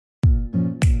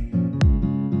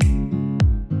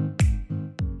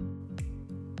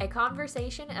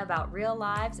conversation about real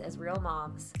lives as real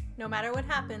moms. No matter what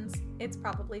happens, it's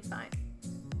probably fine.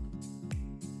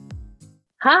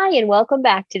 Hi, and welcome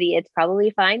back to the It's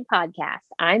Probably Fine podcast.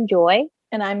 I'm Joy.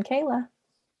 And I'm Kayla.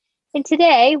 And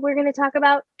today we're going to talk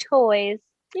about toys.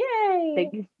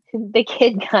 Yay! The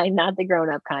kid kind, not the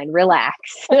grown-up kind.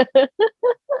 Relax.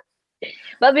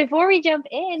 But before we jump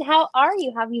in, how are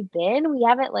you? How have you been? We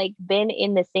haven't been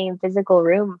in the same physical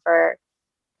room for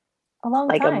a long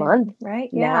time, a month, right?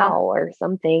 Now or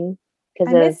something.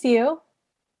 I miss you.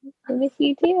 I miss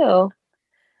you too.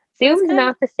 Zoom's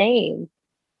not the same.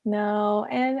 No,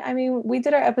 and I mean, we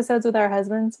did our episodes with our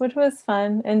husbands, which was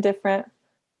fun and different,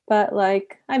 but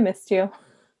I missed you.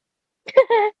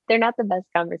 They're not the best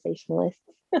conversationalists.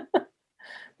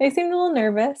 They seemed a little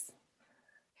nervous.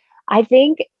 I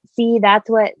think, that's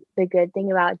what the good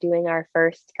thing about doing our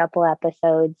first couple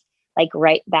episodes,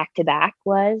 right back to back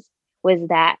was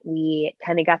that we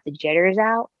kind of got the jitters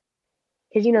out.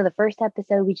 Because, the first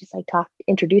episode, we just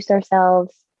introduced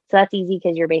ourselves. So that's easy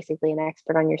because you're basically an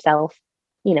expert on yourself,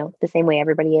 the same way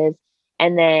everybody is.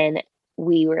 And then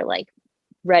we were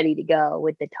ready to go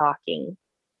with the talking.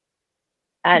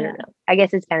 I don't know. I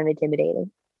guess it's kind of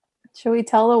intimidating. Should we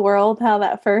tell the world how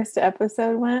that first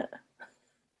episode went?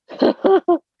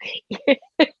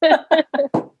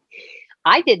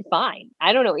 I did fine.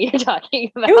 I don't know what you're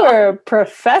talking about. You were a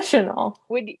professional.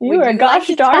 You were a gosh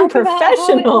darn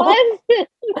professional.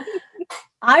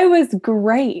 I was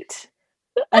great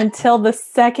until the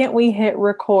second we hit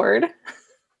record.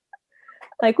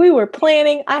 We were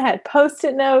planning. I had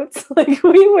Post-it notes.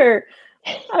 I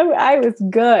was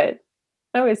good.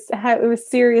 It was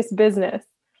serious business.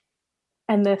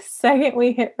 And the second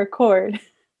we hit record,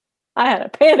 I had a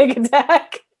panic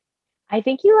attack. I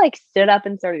think you stood up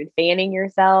and started fanning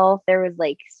yourself. There was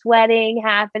sweating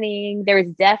happening. There was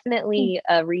definitely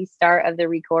a restart of the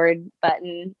record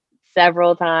button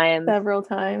several times.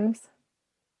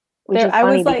 Which is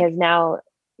funny because now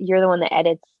you're the one that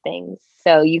edits things.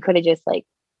 So you could have just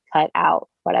cut out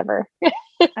whatever.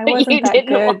 I wasn't that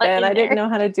good then. I didn't know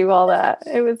how to do all that.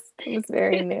 It was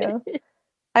very new.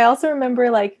 I also remember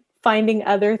finding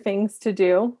other things to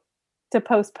do to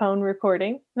postpone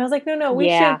recording. And I was no,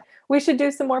 we should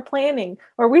do some more planning,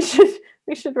 or we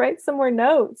should write some more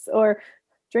notes or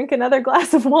drink another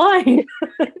glass of wine.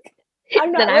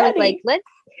 I'm not ready. I was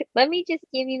let me just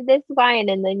give you this wine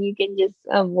and then you can just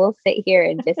we'll sit here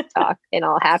and just talk and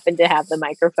I'll happen to have the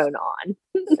microphone on.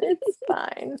 It's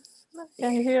fine.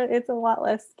 I hear it's a lot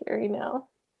less scary now.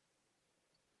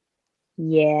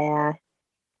 Yeah.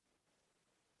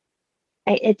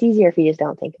 It's easier if you just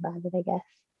don't think about it, I guess.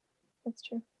 That's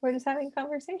true. We're just having a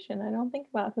conversation. I don't think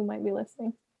about who might be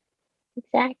listening.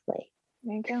 Exactly.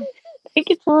 There you go. I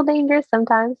think it's a little dangerous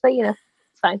sometimes, but it's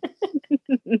fine.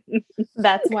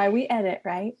 That's why we edit,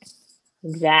 right?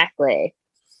 Exactly.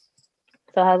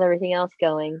 So how's everything else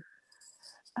going?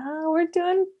 We're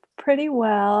doing pretty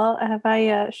well. Have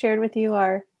I shared with you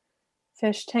our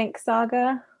fish tank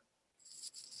saga?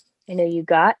 I know you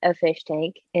got a fish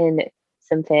tank and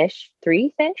some fish.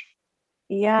 3 fish?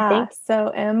 Yeah. So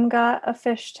Em got a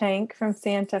fish tank from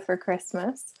Santa for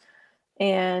Christmas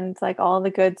and all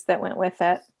the goods that went with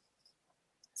it.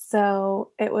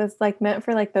 So it was meant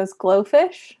for those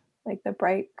glowfish, the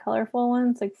bright, colorful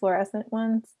ones, fluorescent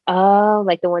ones. Oh,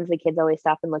 the ones the kids always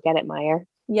stop and look at Meijer.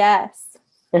 Yes.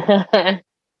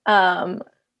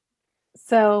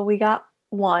 So we got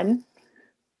one.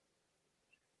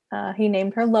 He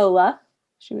named her Lola.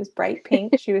 She was bright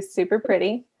pink. She was super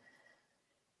pretty.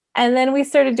 And then we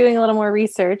started doing a little more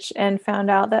research and found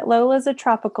out that Lola's a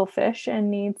tropical fish and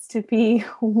needs to be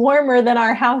warmer than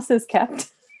our house is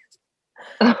kept.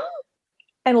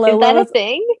 And Lola is that a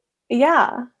thing?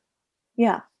 Yeah.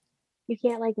 Yeah. You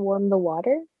can't warm the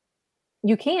water?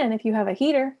 You can if you have a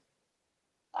heater.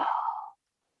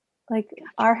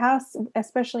 Our house,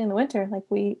 especially in the winter,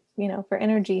 we, for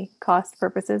energy cost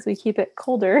purposes, we keep it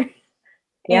colder.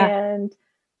 Yeah.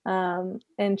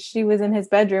 And she was in his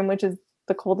bedroom, which is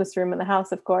the coldest room in the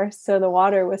house, of course. So the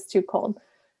water was too cold.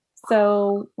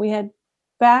 So we had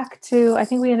I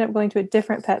think we ended up going to a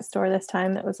different pet store this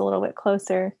time that was a little bit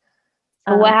closer.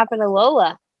 So what happened to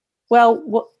Lola?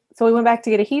 Well, so we went back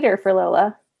to get a heater for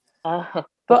Lola. Oh.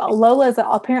 But Lola is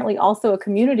apparently also a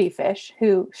community fish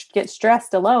who gets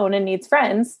stressed alone and needs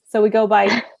friends. So we go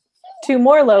buy 2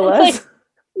 more Lolas.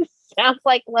 Sounds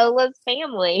like Lola's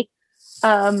family.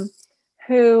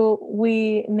 Who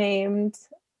we named,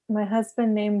 my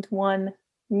husband named one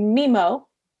Mimo.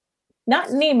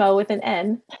 Not Nemo with an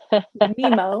N.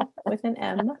 Mimo with an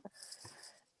M.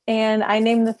 And I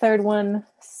named the third one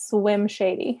Swim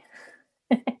Shady.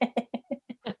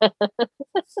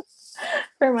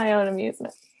 for my own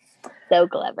amusement. So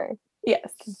clever.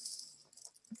 Yes.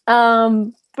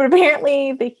 But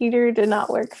apparently the heater did not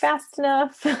work fast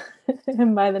enough.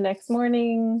 And by the next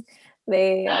morning,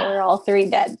 they were all three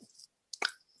dead.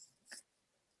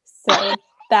 So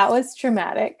that was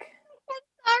traumatic.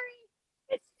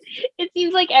 Sorry. It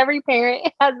seems like every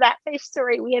parent has that fish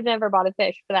story. We have never bought a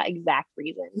fish for that exact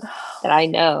reason that I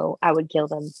know I would kill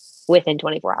them within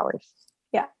 24 hours.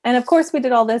 Yeah. And of course we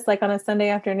did all this like on a Sunday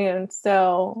afternoon.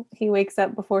 So he wakes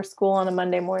up before school on a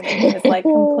Monday morning and is like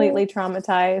completely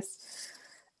traumatized.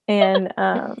 And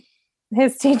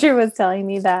his teacher was telling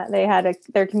me that they had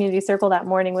their community circle that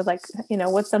morning was like,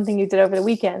 what's something you did over the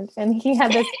weekend? And he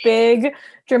had this big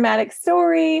dramatic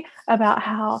story about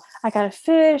how I got a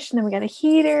fish and then we got a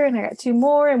heater and I got two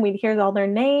more and we'd hear all their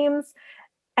names.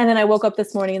 And then I woke up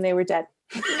this morning and they were dead.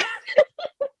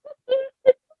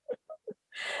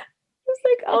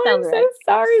 Like, oh, I'm so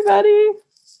sorry, buddy.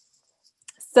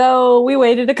 So we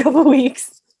waited a couple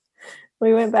weeks.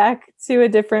 We went back to a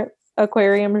different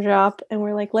aquarium shop and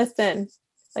we're like, listen,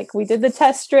 like we did the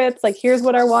test strips. Like, here's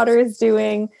what our water is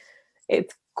doing.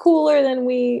 It's cooler than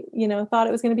we, thought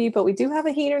it was going to be, but we do have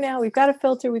a heater now. We've got a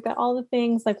filter. We've got all the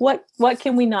things. Like, what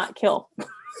can we not kill?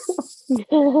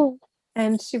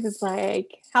 And she was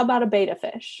like, how about a betta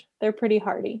fish? They're pretty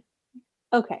hardy.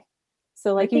 Okay.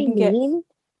 So like you can get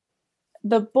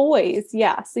the boys,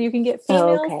 yeah. So you can get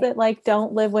females that like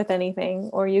don't live with anything,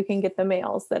 or you can get the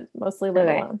males that mostly live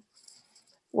alone.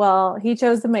 Well, he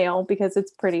chose the male because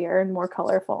it's prettier and more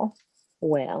colorful.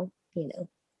 Well,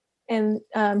 And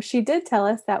she did tell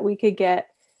us that we could get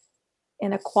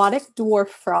an aquatic dwarf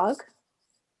frog,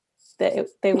 that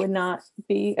they would not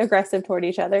be aggressive toward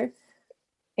each other,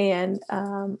 and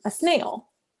a snail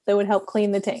that would help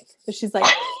clean the tank. So she's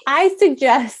like, I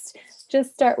suggest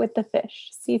just start with the fish.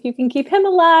 See if you can keep him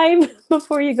alive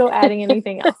before you go adding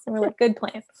anything else. And we're like, good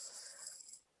plan.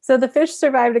 So the fish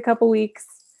survived a couple weeks.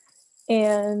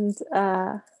 And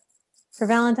for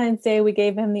Valentine's Day, we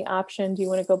gave him the option. Do you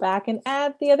want to go back and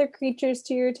add the other creatures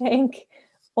to your tank,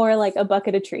 or like a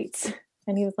bucket of treats?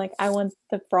 And he was like, I want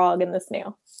the frog and the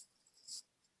snail.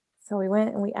 So we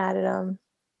went and we added them.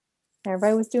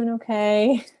 Everybody was doing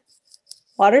okay.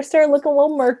 Water started looking a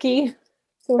little murky.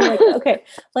 So we're like, okay,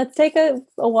 let's take a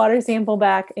water sample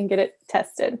back and get it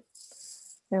tested.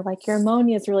 They're like, your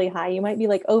ammonia is really high. You might be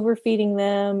like overfeeding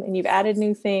them and you've added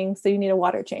new things. So you need a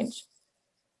water change.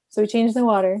 So we changed the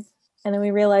water, and then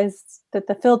we realized that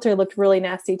the filter looked really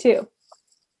nasty too.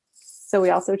 So we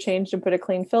also changed and put a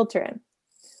clean filter in.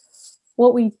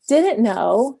 What we didn't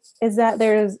know is that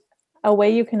there's a way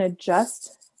you can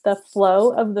adjust the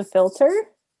flow of the filter.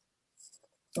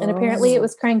 And apparently it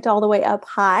was cranked all the way up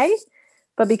high.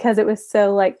 But because it was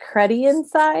so like cruddy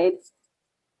inside,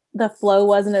 the flow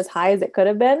wasn't as high as it could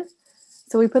have been.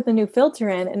 So we put the new filter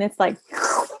in and it's like,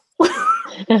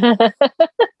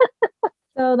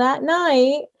 so that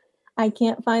night I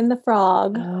can't find the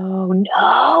frog. Oh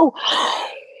no.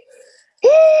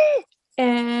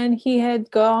 And he had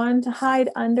gone to hide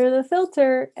under the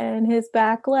filter and his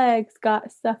back legs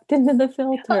got sucked into the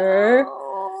filter.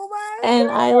 Oh my and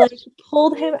gosh. I like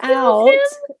pulled him out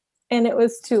and it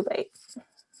was too late.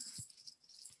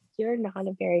 You're not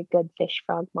a very good fish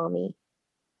frog mommy.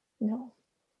 No.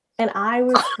 And I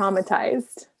was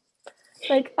traumatized.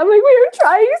 Like, I'm like, we were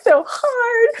trying so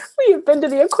hard. We have been to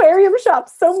the aquarium shop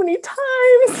so many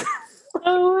times.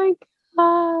 Oh my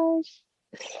gosh.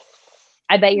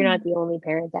 I bet you're not the only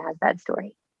parent that has that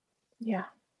story. Yeah.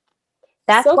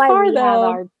 That's so why far, we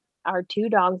though, have our two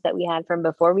dogs that we had from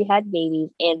before we had babies,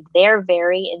 and they're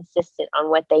very insistent on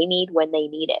what they need when they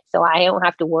need it. So I don't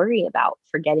have to worry about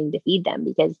forgetting to feed them,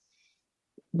 because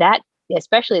that,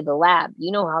 especially the lab, you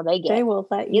know how they get. They will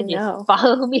let you know. Just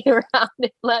follow me around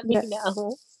and let me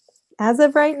know. As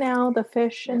of right now, the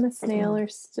fish and the snail are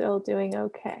still doing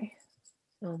okay.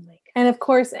 Oh my God. And of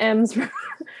course, M's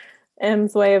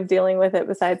way of dealing with it,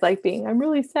 besides like being, I'm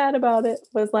really sad about it,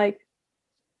 was like,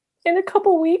 in a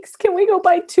couple weeks, can we go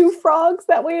buy 2 frogs?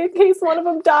 That way, in case one of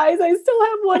them dies, I still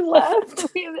have one left.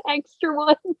 We have an extra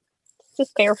one.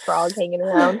 Just spare frog hanging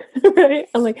around. Right?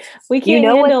 I'm like, we can't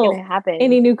what's handle gonna happen.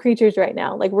 any new creatures right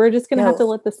now. Like, we're just going to have to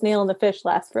let the snail and the fish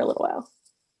last for a little while.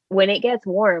 When it gets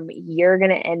warm, you're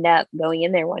going to end up going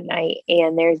in there one night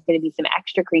and there's going to be some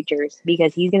extra creatures,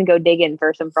 because he's going to go digging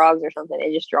for some frogs or something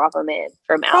and just drop them in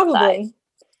from outside. Probably.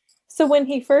 So when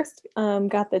he first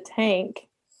got the tank,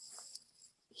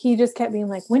 he just kept being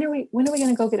like, when are we going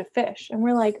to go get a fish? And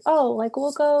we're like, oh, like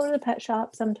we'll go to the pet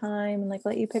shop sometime and like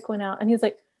let you pick one out. And he's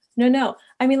like, no.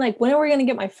 I mean, like, when are we going to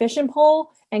get my fishing pole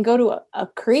and go to a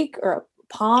creek or a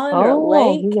pond or a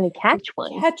lake? He's going to catch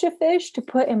one. Catch a fish to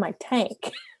put in my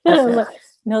tank. And I'm like,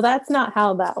 No, that's not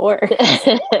how that works.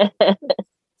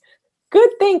 Good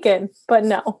thinking, but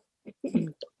no.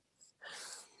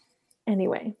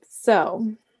 Anyway,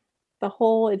 so the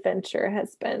whole adventure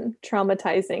has been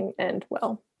traumatizing and,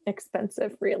 well,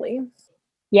 expensive, really.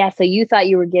 Yeah, so you thought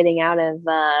you were getting out of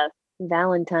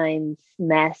Valentine's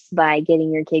mess by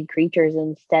getting your kid creatures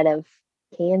instead of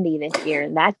candy this year,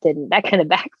 and that kind of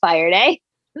backfired, eh?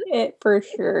 It for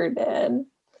sure did.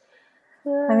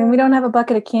 I mean, we don't have a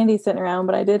bucket of candy sitting around,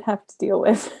 but I did have to deal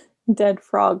with dead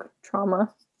frog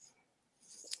trauma.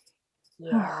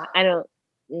 Yeah, I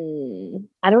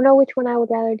don't know which one I would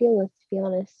rather deal with, to be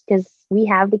honest, because we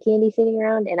have the candy sitting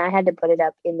around and I had to put it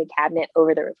up in the cabinet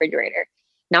over the refrigerator.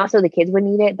 Not so the kids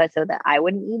wouldn't eat it, but so that I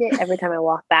wouldn't eat it every time I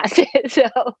walk past it. So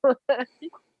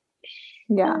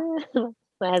yeah.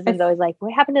 My husband's always like,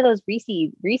 what happened to those Reese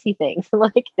things? I'm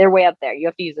like, they're way up there. You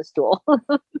have to use a stool.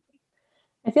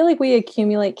 I feel like we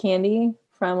accumulate candy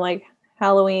from like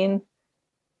Halloween,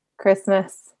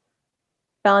 Christmas,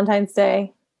 Valentine's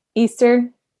Day, Easter,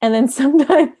 and then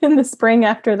sometime in the spring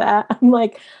after that, I'm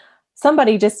like,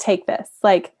 somebody just take this.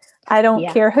 Like, I don't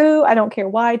care who, I don't care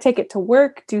why, take it to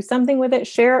work, do something with it,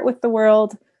 share it with the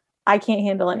world. I can't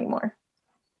handle anymore.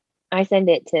 I send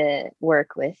it to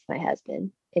work with my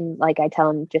husband, and like I tell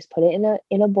him, just put it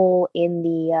in a bowl in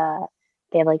the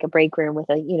they have like a break room with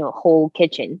a whole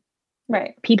kitchen.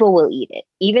 Right. People will eat it.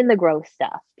 Even the gross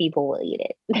stuff, people will eat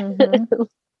it. Mm-hmm.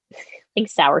 Like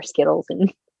sour Skittles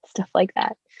and stuff like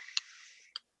that.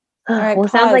 All right, well,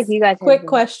 sounds like you guys. Quick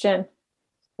question.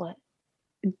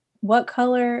 What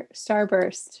color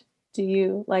Starburst do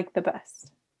you like the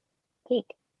best? Pink.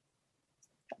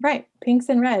 Right. Pinks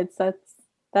and reds.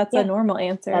 That's a normal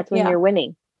answer. That's when you're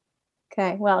winning.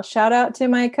 Okay. Well, shout out to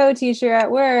my co-teacher at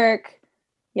work.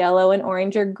 Yellow and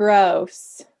orange are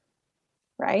gross.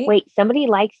 Right? Wait, somebody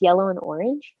likes yellow and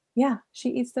orange? Yeah. She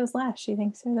eats those last. She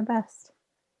thinks they're the best.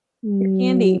 Your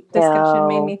candy discussion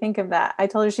made me think of that. I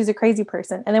told her she's a crazy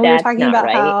person. And then we were talking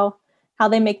about how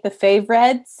they make the fave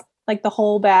reds, like the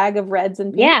whole bag of reds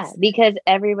and pinks. Yeah, because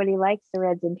everybody likes the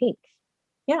reds and pinks.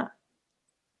 Yeah.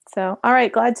 So, all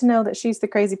right, glad to know that she's the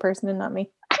crazy person and not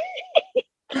me.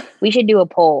 We should do a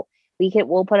poll.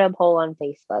 We'll put a poll on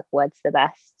Facebook. What's the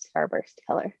best Starburst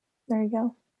color? There you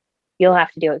go. You'll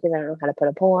have to do it because I don't know how to put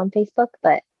a poll on Facebook,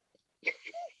 but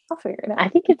I'll figure it out. I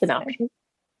think it's an option.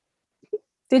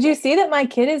 Did you see that my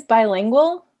kid is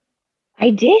bilingual? I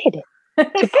did.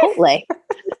 Chipotle.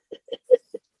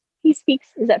 He speaks,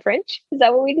 is that French? Is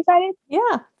that what we decided?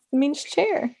 Yeah, it means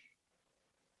chair.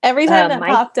 Every time that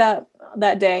popped up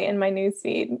that day in my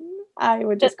newsfeed, I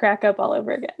would just crack up all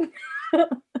over again.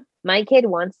 My kid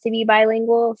wants to be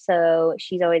bilingual, so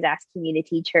she's always asking me to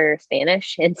teach her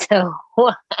Spanish. And so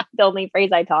the only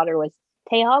phrase I taught her was,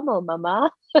 Te amo,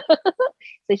 mama.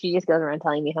 So she just goes around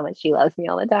telling me how much she loves me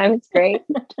all the time. It's great.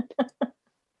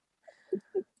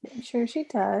 I'm sure she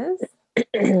does.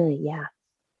 Yeah.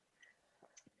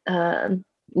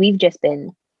 We've just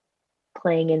been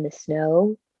playing in the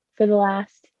snow for the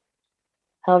last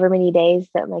however many days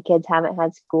that my kids haven't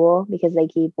had school because they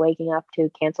keep waking up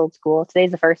to canceled school. Today's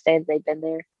the first day that they've been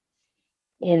there,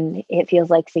 and it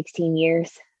feels like 16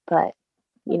 years, but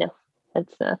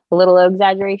that's a little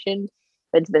exaggeration.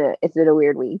 It's been a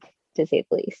weird week, to say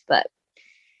the least. But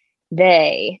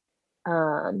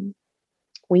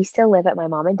we still live at my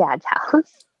mom and dad's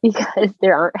house because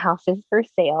there aren't houses for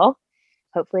sale.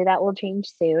 Hopefully that will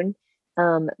change soon.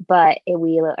 But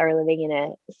we are living in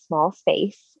a small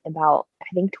space, about, I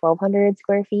think, 1,200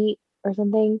 square feet or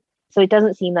something. So it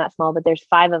doesn't seem that small, but there's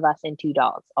 5 of us and 2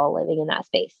 dogs all living in that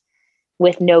space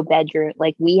with no bedroom.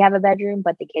 Like, we have a bedroom,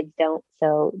 but the kids don't.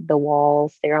 So the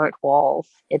walls, there aren't walls.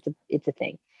 It's a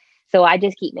thing. So I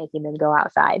just keep making them go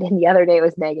outside. And the other day it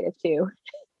was -2.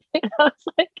 And I was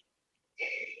like,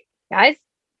 guys,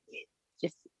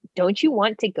 just don't you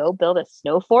want to go build a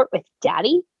snow fort with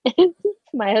daddy?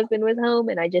 My husband was home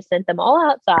and I just sent them all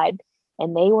outside,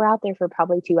 and they were out there for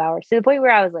probably 2 hours, to the point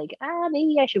where I was like,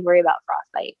 maybe I should worry about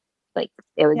frostbite. Like,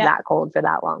 it was that cold for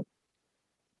that long.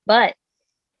 But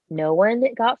no one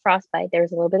got frostbite. There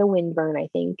was a little bit of wind burn, I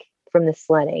think, from the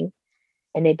sledding,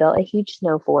 and they built a huge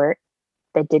snow fort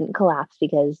that didn't collapse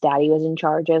because daddy was in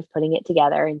charge of putting it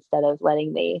together instead of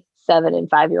letting the 7 and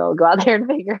 5-year-old go out there and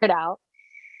figure it out.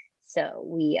 So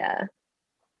we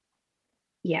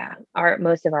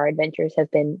most of our adventures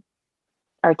have been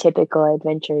our typical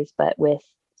adventures, but with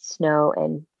snow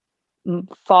and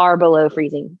far below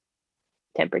freezing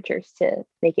temperatures to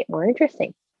make it more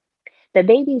interesting. The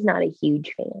baby's not a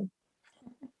huge fan.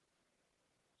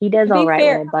 He does all right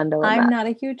when I bundle him up. I'm not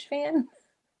a huge fan.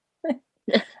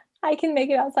 I can make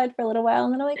it outside for a little while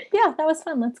and then I'm like, yeah, that was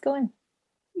fun. Let's go in.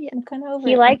 I'm kind of over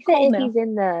He it. likes I'm it cold if now. he's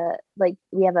in the, like,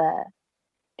 we have a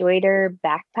Deuter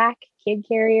backpack kid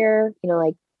carrier,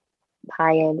 like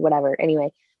high end, whatever.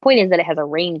 Anyway, point is that it has a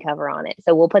rain cover on it.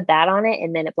 So we'll put that on it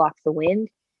and then it blocks the wind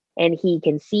and he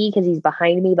can see because he's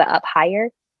behind me but up higher.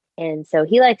 And so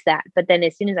he likes that. But then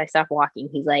as soon as I stop walking,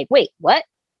 he's like, wait, what?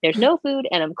 There's no food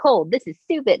and I'm cold. This is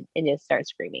stupid. And just starts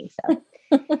screaming. So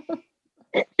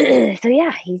so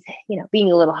yeah, he's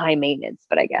being a little high maintenance,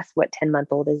 but I guess what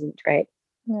 10-month-old isn't, right?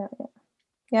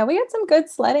 Yeah, we had some good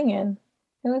sledding in.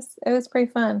 It was pretty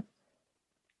fun.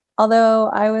 Although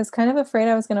I was kind of afraid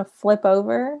I was going to flip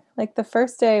over. Like the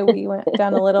first day we went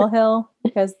down a little hill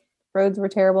because roads were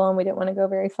terrible and we didn't want to go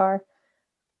very far.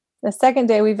 The second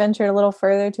day we ventured a little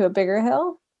further to a bigger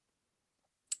hill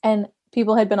and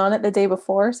people had been on it the day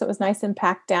before. So it was nice and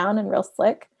packed down and real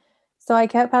slick. So I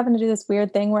kept having to do this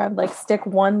weird thing where I would like stick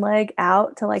one leg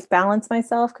out to like balance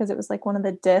myself because it was like one of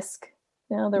the disc,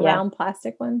 the round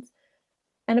plastic ones.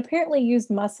 And apparently used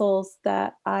muscles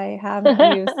that I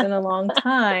haven't used in a long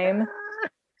time.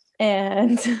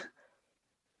 And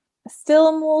still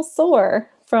I'm a little sore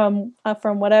from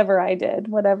whatever I did,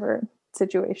 whatever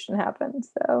situation happened.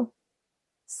 So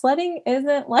sledding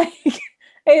isn't like,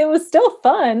 it was still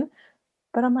fun,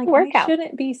 but I'm like, I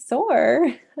shouldn't be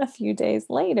sore a few days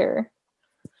later.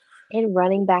 And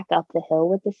running back up the hill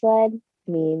with the sled,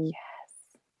 I mean,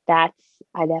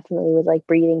 I definitely was like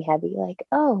breathing heavy, like,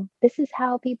 oh, this is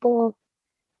how people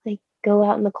like go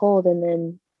out in the cold and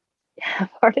then have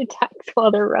heart attacks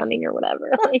while they're running or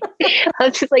whatever. Like, I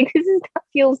was just like,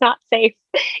 feels not safe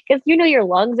because your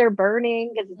lungs are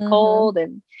burning because it's cold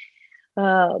and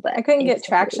but I couldn't get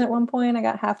traction at one point. I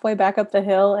got halfway back up the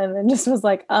hill and then just was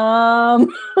like, I'm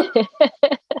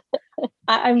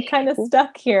kind of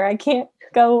stuck here. I can't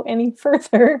go any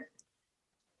further.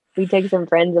 We took some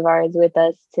friends of ours with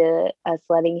us to a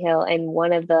sledding hill, and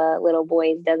one of the little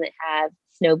boys doesn't have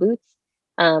snow boots.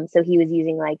 So he was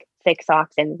using like thick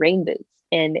socks and rain boots.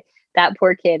 And that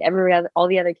poor kid, all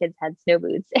the other kids had snow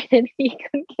boots, and he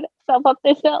couldn't get himself up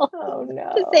this hill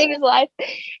to save his life.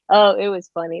 Oh, it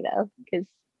was funny though, because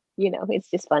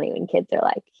it's just funny when kids are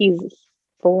like, he's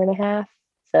 4.5.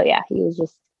 So yeah, he was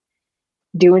just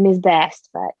doing his best.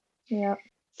 But yeah.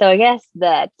 So I guess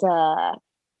that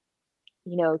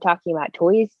talking about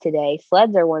toys today,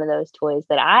 sleds are one of those toys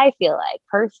that I feel like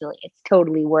personally it's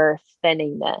totally worth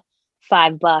spending the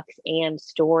 $5 and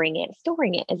storing it.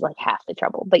 Storing it is like half the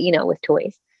trouble, but with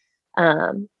toys.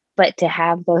 But to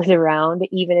have those around,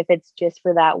 even if it's just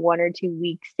for that 1 or 2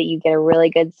 weeks that you get a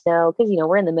really good snow, because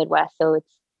we're in the Midwest, so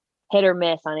it's hit or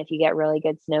miss on if you get really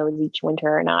good snows each winter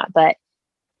or not. But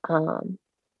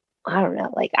I don't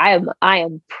know. Like I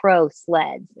am pro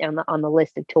sleds on the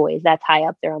list of toys. That's high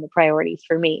up there on the priorities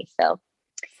for me. So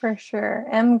for sure.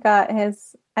 M got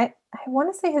his, I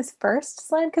want to say his first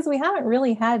sled because we haven't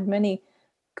really had many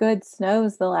good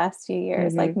snows the last few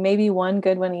years. Like maybe one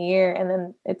good one a year, and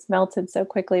then it's melted so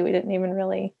quickly we didn't even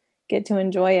really get to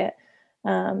enjoy it.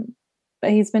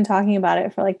 But he's been talking about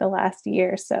it for like the last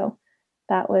year. So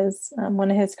that was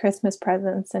one of his Christmas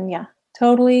presents. And yeah,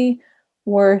 totally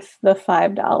worth the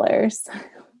 $5.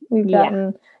 We've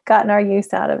gotten our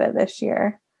use out of it this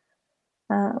year.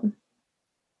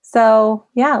 So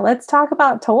yeah, let's talk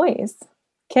about toys.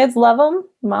 Kids love them,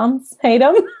 moms hate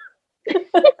them.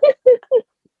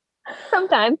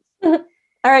 Sometimes. All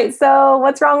right, so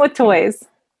what's wrong with toys?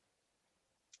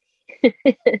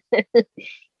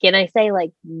 Can I say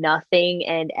like nothing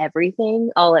and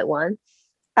everything all at once?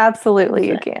 Absolutely,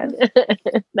 you can.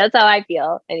 That's how I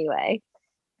feel anyway.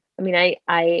 I mean,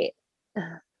 I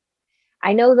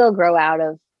know they'll grow out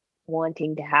of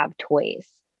wanting to have toys,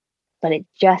 but it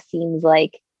just seems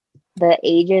like the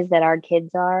ages that our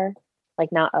kids are,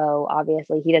 like not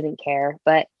obviously he doesn't care,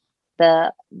 but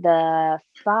the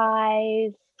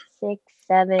 5, 6,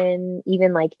 7,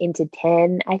 even like into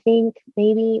 10, I think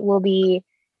maybe will be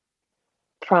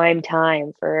prime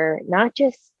time for not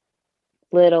just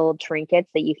little trinkets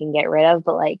that you can get rid of,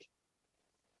 but like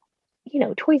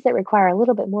toys that require a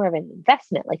little bit more of an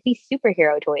investment. Like these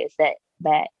superhero toys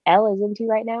that Elle is into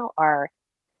right now are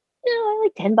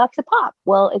like $10 a pop.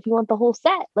 Well, if you want the whole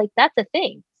set, like that's a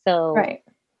thing. So right.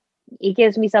 It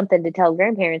gives me something to tell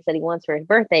grandparents that he wants for his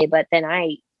birthday, but then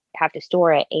I have to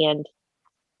store it and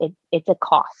it's a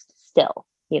cost still,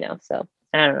 so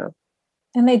I don't know.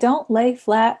 And they don't lay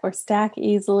flat or stack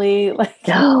easily. Like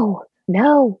no.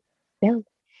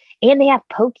 And they have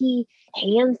pokey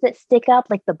hands that stick up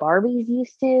like the Barbies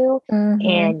used to,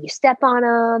 and you step on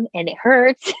them and it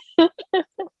hurts.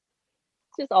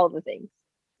 Just all the things.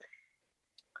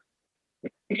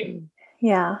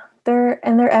 Yeah, they're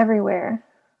everywhere.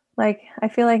 Like, I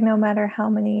feel like no matter how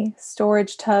many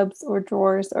storage tubs or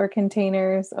drawers or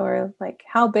containers or like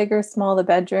how big or small the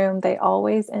bedroom, they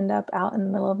always end up out in the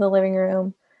middle of the living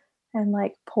room and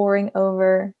like pouring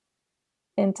over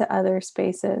into other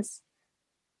spaces.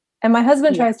 And my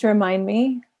husband Yeah. tries to remind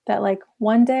me that like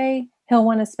one day he'll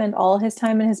want to spend all his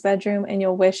time in his bedroom and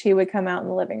you'll wish he would come out in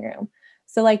the living room.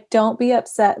 So like don't be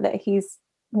upset that he's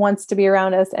wants to be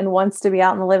around us and wants to be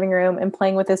out in the living room and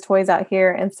playing with his toys out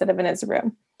here instead of in his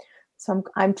room. So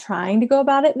I'm trying to go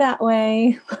about it that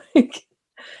way. Like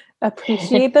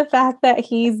appreciate the fact that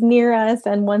he's near us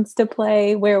and wants to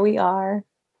play where we are.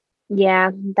 Yeah,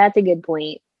 that's a good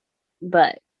point.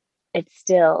 But it's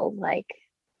still like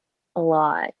a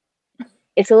lot.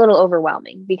 It's a little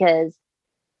overwhelming because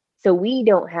so we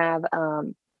don't have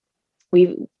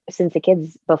we've since the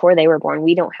kids before they were born,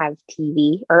 we don't have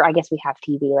TV, or I guess we have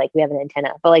TV, like we have an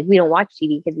antenna, but like we don't watch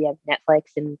TV because we have Netflix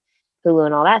and Hulu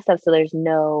and all that stuff. So there's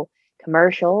no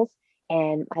commercials.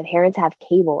 And my parents have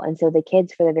cable. And so the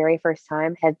kids for the very first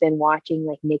time have been watching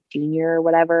like Nick Jr. or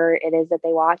whatever it is that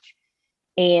they watch.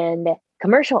 And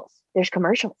commercials. There's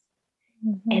commercials.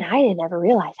 Mm-hmm. And I didn't ever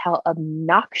realize how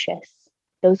obnoxious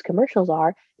those commercials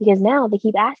are because now they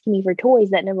keep asking me for toys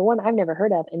that number one, I've never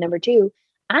heard of. And number two,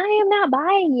 I am not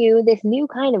buying you this new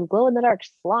kind of glow in the dark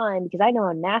slime because I know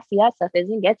how nasty that stuff is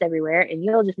and gets everywhere and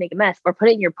you'll just make a mess or put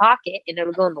it in your pocket and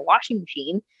it'll go in the washing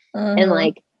machine. Mm-hmm. And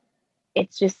like,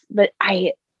 it's just, but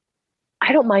I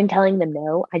don't mind telling them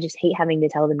no. I just hate having to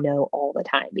tell them no all the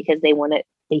time because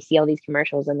they see all these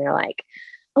commercials and they're like,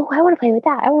 oh, I want to play with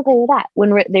that. I want to play with that.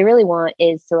 When they really want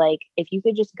is to like, if you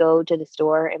could just go to the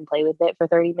store and play with it for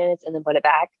 30 minutes and then put it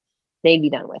back, they'd be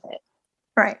done with it.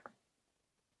 Right.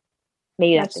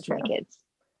 Maybe that's just my kids,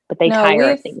 but they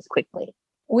tire of things quickly.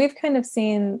 We've kind of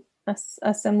seen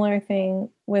a similar thing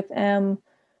with M.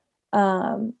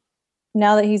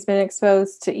 Now that he's been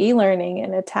exposed to e-learning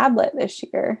and a tablet this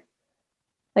year,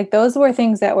 like those were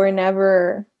things that were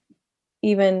never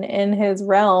even in his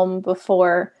realm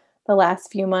before the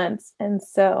last few months. And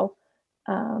so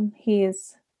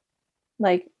he's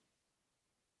like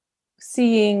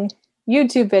seeing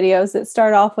YouTube videos that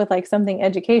start off with like something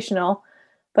educational,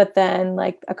 but then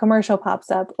like a commercial pops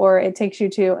up or it takes you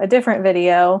to a different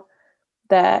video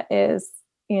that is,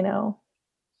 you know,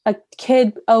 a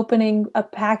kid opening a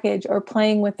package or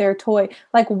playing with their toy.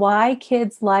 Like why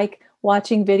kids like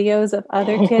watching videos of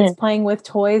other kids playing with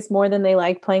toys more than they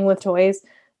like playing with toys.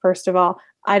 First of all,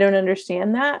 I don't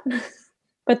understand that,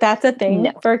 but that's a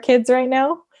thing for kids right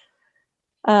now.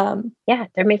 Yeah,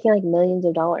 they're making like millions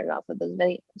of dollars off of those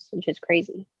videos, which is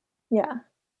crazy. Yeah.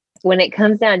 When it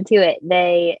comes down to it,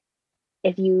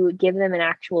 if you give them an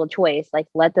actual choice, like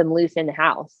let them loose in the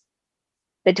house,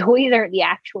 the toys aren't the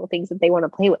actual things that they want to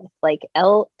play with. Like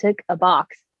Elle took a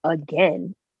box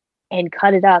again and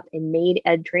cut it up and made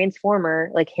a transformer,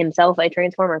 like himself, a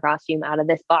transformer costume out of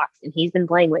this box. And he's been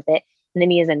playing with it. And then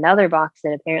he has another box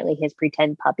that apparently his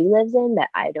pretend puppy lives in that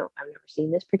I've never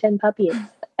seen this pretend puppy. It's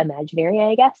imaginary,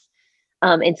 I guess.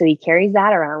 And so he carries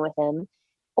that around with him.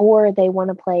 Or they want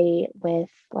to play with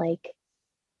like,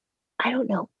 I don't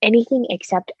know, anything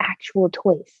except actual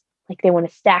toys. Like they want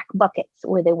to stack buckets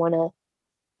or they want to,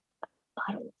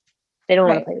 I don't know. They don't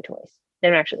want to play with toys. They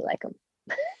don't actually like them.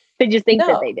 They just think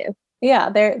that they do. Yeah,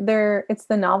 they're it's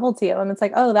the novelty of them. It's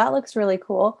like, oh, that looks really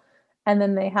cool. And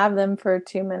then they have them for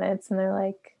 2 minutes and they're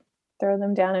like, throw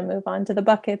them down and move on to the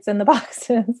buckets and the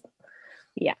boxes.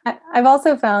 Yeah. I've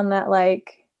also found that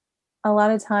like a lot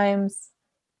of times,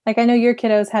 like I know your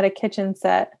kiddos had a kitchen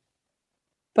set,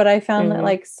 but I found that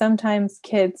like sometimes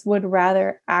kids would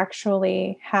rather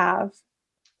actually have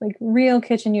like real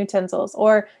kitchen utensils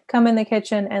or come in the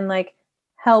kitchen and like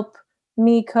help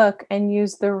me cook and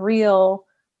use the real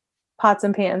pots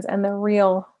and pans and the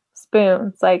real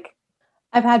spoons. Like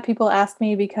I've had people ask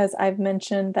me because I've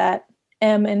mentioned that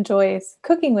M enjoys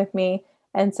cooking with me.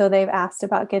 And so they've asked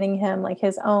about getting him like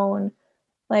his own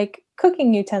like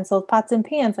cooking utensils, pots and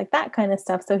pans, like that kind of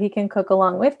stuff. So he can cook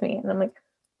along with me. And I'm like,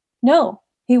 no,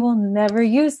 he will never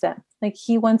use them. Like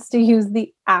he wants to use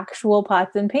the actual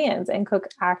pots and pans and cook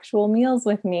actual meals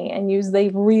with me and use the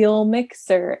real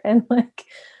mixer. And like,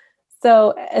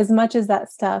 so as much as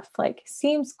that stuff like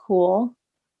seems cool,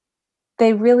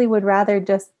 they really would rather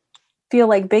just feel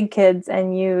like big kids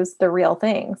and use the real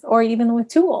things, or even with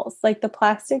tools, like the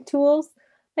plastic tools,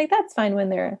 like that's fine when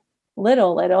they're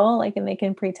little, like, and they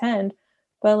can pretend,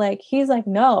 but like, he's like,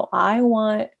 no, I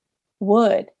want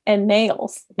wood and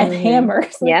nails and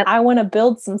hammers. Like, I want to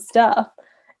build some stuff,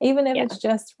 even if it's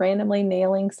just randomly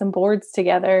nailing some boards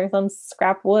together, some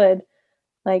scrap wood.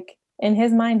 Like in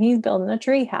his mind, he's building a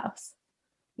tree house.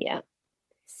 Yeah.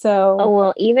 So, oh,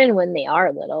 well, even when they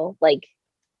are little, like,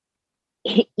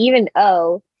 even,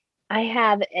 I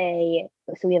have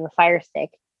so we have a Fire Stick,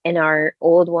 and our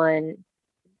old one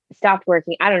stopped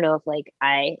working. I don't know if like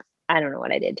I don't know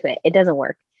what I did to it. It doesn't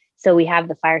work. So we have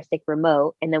the Fire Stick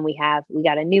remote, and then we got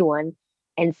a new one.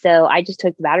 And so I just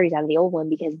took the batteries out of the old one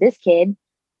because this kid,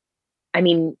 I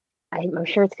mean, I'm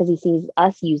sure it's because he sees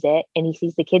us use it and he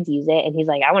sees the kids use it, and he's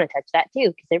like, I want to touch that too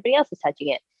because everybody else is touching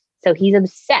it. So he's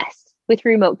obsessed with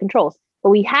remote controls. But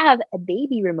we have a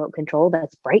baby remote control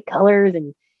that's bright colors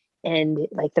and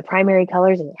like the primary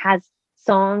colors, and it has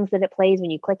songs that it plays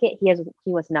when you click it.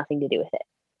 He wants nothing to do with it.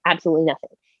 Absolutely nothing.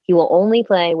 He will only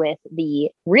play with the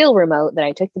real remote that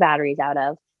I took the batteries out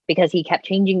of because he kept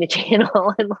changing the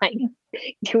channel and like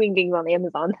doing things on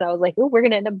Amazon. So I was like, oh, we're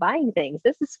gonna end up buying things.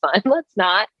 This is fun. Let's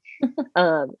not.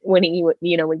 When he would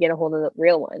get a hold of the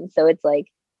real one. So it's like,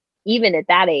 even at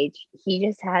that age, he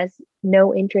just has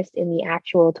no interest in the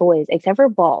actual toys except for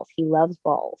balls. He loves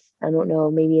balls. I don't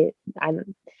know,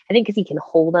 I think because he can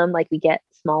hold them, like we get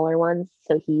smaller ones,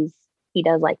 so he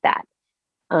does like that.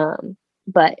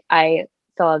 But I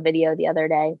saw a video the other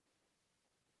day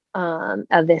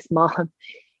of this mom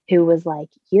who was like,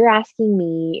 you're asking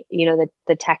me,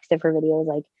 the text of her video was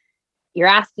like, you're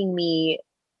asking me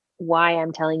why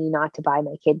I'm telling you not to buy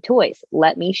my kid toys.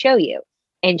 Let me show you.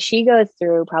 And she goes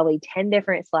through probably 10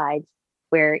 different slides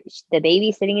where the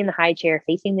baby's sitting in the high chair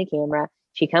facing the camera.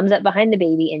 She comes up behind the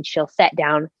baby and she'll set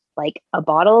down like a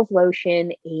bottle of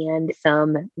lotion and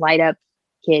some light up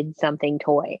kid something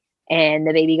toy. And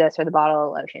the baby goes for the bottle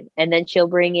of lotion. And then she'll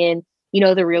bring in,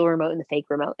 the real remote and the fake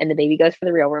remote. And the baby goes for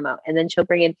the real remote. And then she'll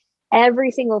bring in every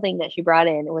single thing that she brought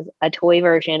in was a toy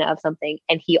version of something.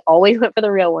 And he always went for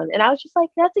the real one. And I was just like,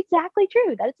 that's exactly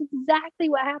true. That's exactly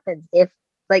what happens. If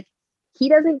like, he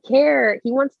doesn't care.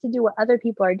 He wants to do what other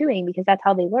people are doing because that's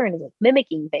how they learn, is like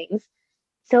mimicking things.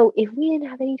 So if we didn't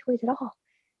have any toys at all,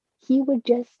 he would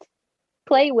just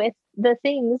play with the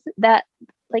things that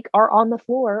like are on the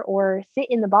floor or sit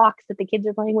in the box that the kids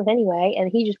are playing with anyway. And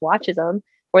he just watches them,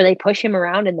 or they push him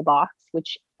around in the box,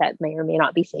 which that may or may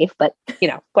not be safe, but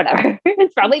whatever.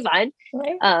 It's probably fine.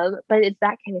 Right. But it's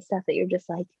that kind of stuff that you're just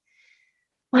like,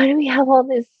 why do we have all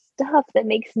this stuff that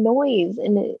makes noise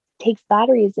and it takes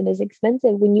batteries and is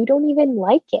expensive when you don't even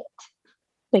like it?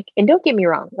 Like, and don't get me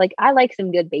wrong, like I like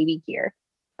some good baby gear,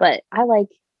 but I like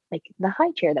the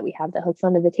high chair that we have that hooks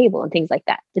onto the table and things like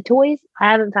that. The toys,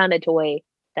 I haven't found a toy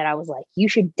that I was like, you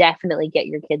should definitely get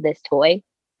your kid this toy,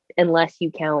 unless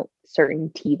you count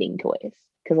certain teething toys.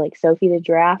 Because like Sophie the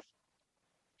giraffe,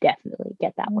 definitely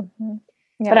get that one. Mm-hmm.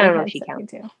 Yeah, but I don't know if she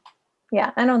counts. Too.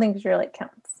 Yeah, I don't think she really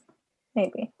counts.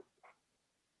 Maybe.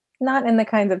 Not in the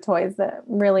kinds of toys that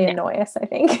really annoy us, I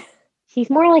think. She's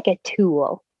more like a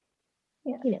tool.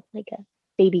 Yeah. Like a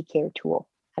baby care tool.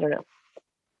 I don't know.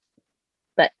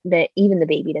 But even the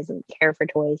baby doesn't care for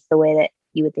toys the way that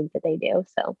you would think that they do.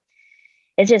 So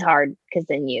it's just hard because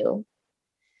then you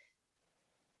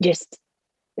just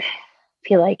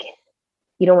feel like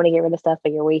you don't want to get rid of stuff,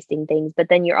 but you're wasting things. But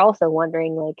then you're also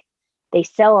wondering, like, they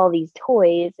sell all these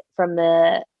toys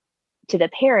to the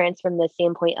parents from the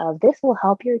standpoint of, this will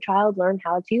help your child learn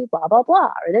how to blah, blah,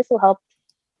 blah, or this will help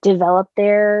develop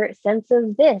their sense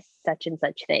of this, such and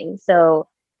such thing. So,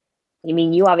 I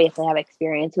mean, you obviously have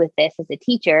experience with this as a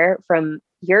teacher. From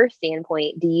your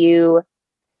standpoint, do you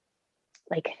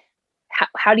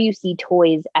how do you see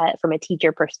toys from a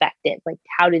teacher perspective? Like,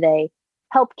 how do they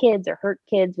help kids or hurt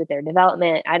kids with their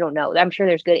development? I don't know. I'm sure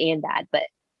there's good and bad, but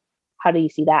how do you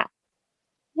see that?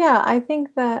 Yeah, I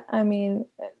think that, I mean,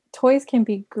 toys can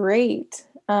be great,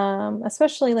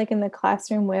 especially like in the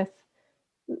classroom with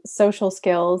social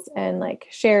skills and like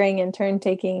sharing and turn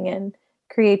taking and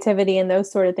creativity and those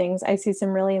sort of things. I see some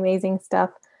really amazing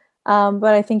stuff.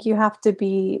 But I think you have to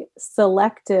be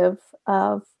selective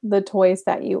of the toys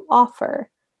that you offer.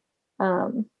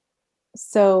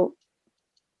 So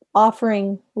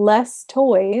offering less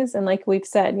toys and, like we've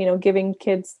said, giving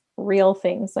kids real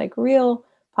things like real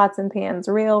pots and pans,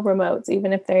 real remotes,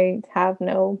 even if they have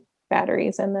no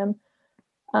batteries in them.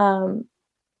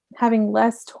 Having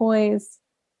less toys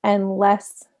and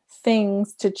less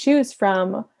things to choose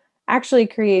from actually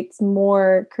creates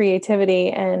more creativity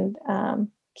and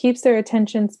keeps their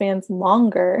attention spans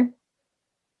longer.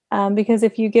 Because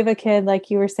if you give a kid,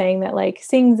 like you were saying, that like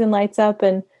sings and lights up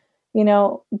and,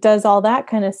 does all that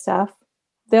kind of stuff,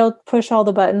 they'll push all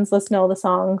the buttons, listen to all the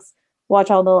songs, watch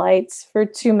all the lights for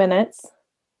 2 minutes,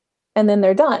 and then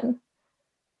they're done.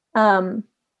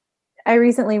 I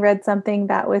recently read something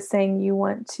that was saying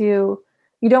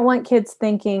you don't want kids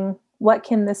thinking, what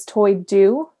can this toy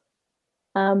do?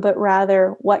 But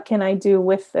rather, what can I do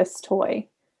with this toy?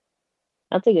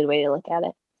 That's a good way to look at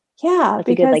it. Yeah, that's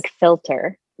a good like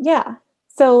filter. Yeah.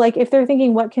 So like if they're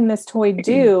thinking, what can this toy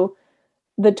do?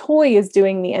 The toy is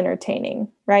doing the entertaining,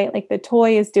 right? Like the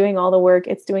toy is doing all the work.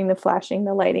 It's doing the flashing,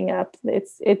 the lighting up.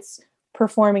 It's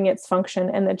performing its function,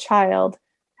 and the child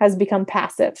has become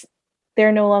passive.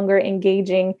 They're no longer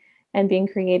engaging and being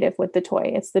creative with the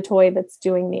toy. It's the toy that's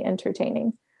doing the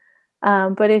entertaining.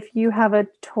 But if you have a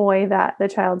toy that the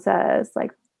child says,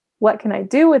 like, what can I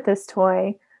do with this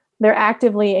toy? They're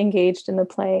actively engaged in the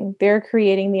playing. They're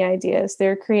creating the ideas.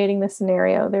 They're creating the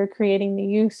scenario. They're creating the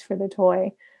use for the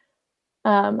toy.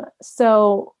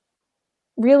 So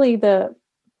really the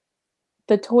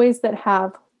toys that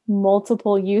have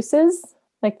multiple uses,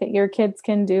 like that your kids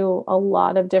can do a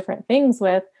lot of different things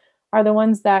with, are the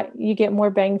ones that you get more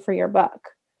bang for your buck.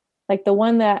 Like the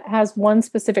one that has one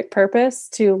specific purpose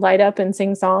to light up and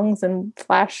sing songs and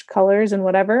flash colors and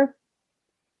whatever,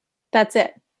 that's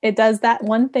it. It does that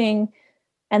one thing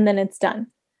and then it's done.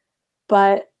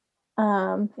 But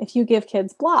if you give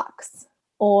kids blocks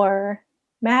or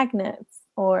magnets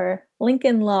or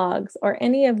Lincoln Logs or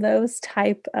any of those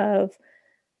type of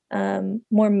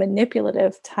more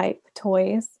manipulative type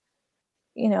toys,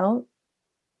 you know,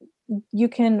 you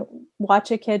can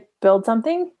watch a kid build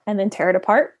something and then tear it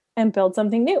apart and build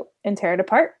something new and tear it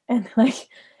apart,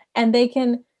 and they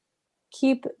can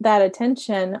keep that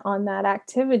attention on that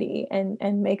activity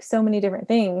and make so many different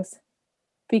things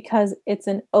because it's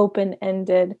an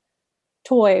open-ended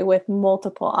toy with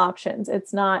multiple options.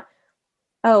 It's not,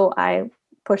 oh, I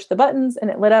pushed the buttons and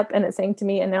it lit up and it sang to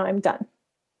me and now I'm done.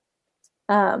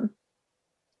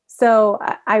 So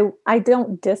I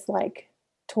don't dislike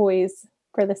toys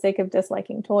for the sake of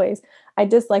disliking toys. I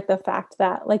dislike the fact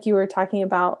that, like you were talking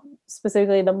about,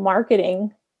 specifically the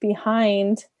marketing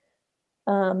behind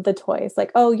the toys.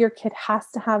 Like, oh, your kid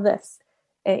has to have this.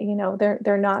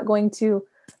 They're not going to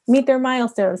meet their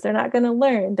milestones. They're not going to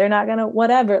learn. They're not going to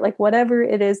whatever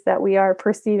it is that we are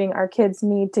perceiving our kids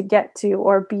need to get to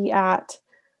or be at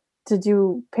to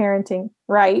do parenting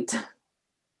right.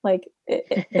 Like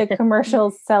the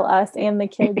commercials sell us and the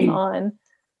kids on,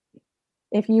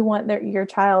 if you want your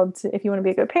child to, if you want to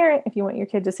be a good parent, if you want your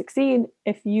kid to succeed,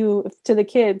 to the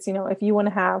kids, if you want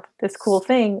to have this cool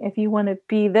thing, if you want to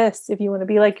be this, if you want to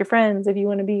be like your friends, if you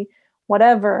want to be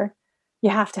whatever, you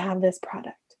have to have this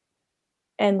product.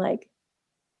 And like,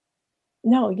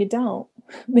 no, you don't,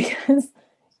 because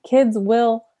kids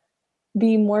will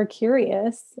be more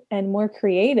curious and more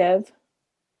creative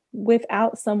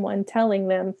without someone telling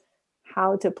them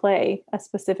how to play a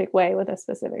specific way with a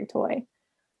specific toy.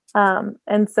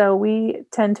 And so we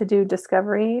tend to do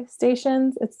discovery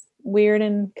stations. It's weird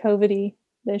and COVID-y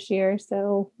this year,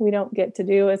 so we don't get to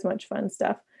do as much fun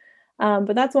stuff.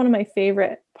 But that's one of my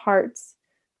favorite parts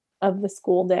of the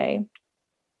school day.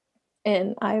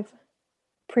 And I've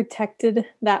protected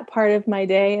that part of my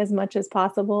day as much as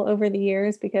possible over the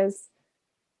years, because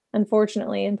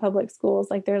unfortunately in public schools,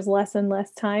 like, there's less and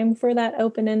less time for that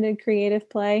open-ended creative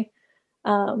play.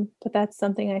 But that's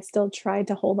something I still try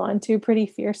to hold on to pretty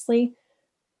fiercely,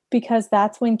 because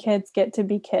that's when kids get to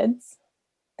be kids.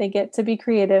 They get to be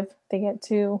creative. They get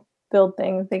to build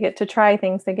things. They get to try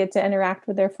things. They get to interact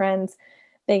with their friends.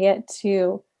 They get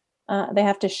to, they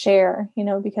have to share,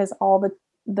 because all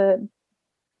the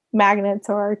magnets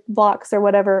or blocks or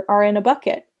whatever are in a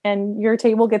bucket, and your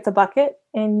table gets a bucket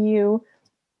and you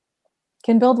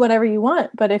can build whatever you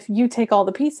want. But if you take all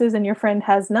the pieces and your friend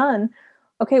has none,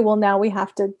 okay, well, now we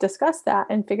have to discuss that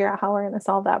and figure out how we're going to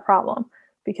solve that problem.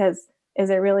 Because is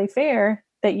it really fair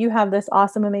that you have this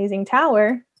awesome, amazing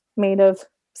tower made of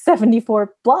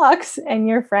 74 blocks and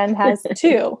your friend has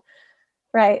 2,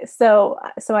 right? So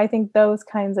I think those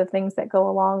kinds of things that go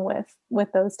along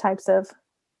with those types of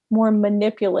more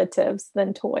manipulatives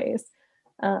than toys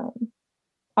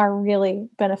are really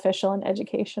beneficial and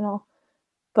educational.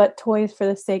 But toys for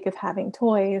the sake of having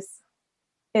toys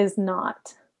is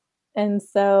not. And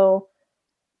so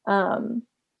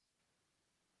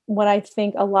what I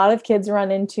think a lot of kids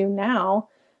run into now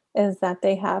is that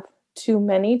they have too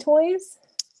many toys.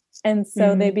 And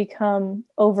so they become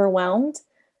overwhelmed.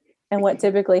 And what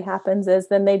typically happens is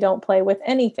then they don't play with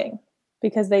anything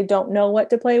because they don't know what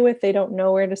to play with. They don't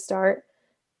know where to start.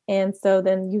 And so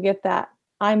then you get that,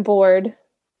 I'm bored,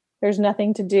 there's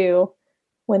nothing to do,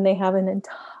 when they have an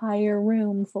entire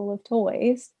room full of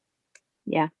toys.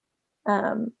 Yeah.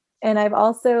 And I've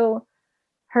also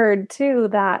heard too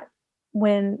that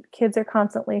when kids are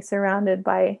constantly surrounded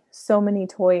by so many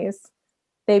toys,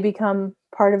 they become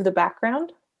part of the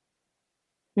background.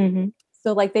 Mm-hmm.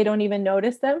 So like they don't even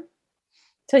notice them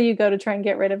till you go to try and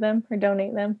get rid of them or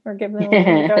donate them or give them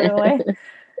away or throw them away.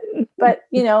 But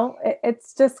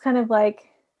it's just kind of like,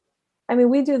 I mean,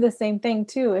 we do the same thing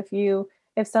too.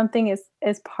 If something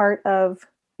is part of,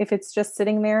 if it's just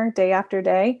sitting there day after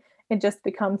day, it just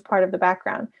becomes part of the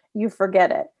background. You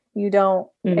forget it. You don't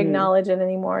acknowledge it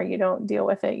anymore. You don't deal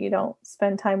with it. You don't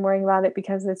spend time worrying about it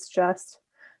because it's just,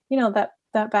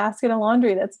 that basket of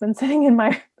laundry that's been sitting in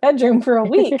my bedroom for a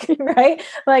week, right?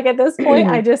 Like at this point,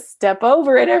 I just step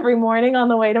over it every morning on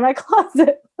the way to my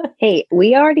closet. Hey,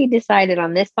 we already decided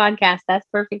on this podcast that's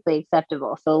perfectly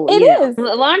acceptable. So it is.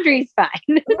 Laundry's fine.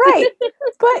 Right.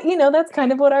 But that's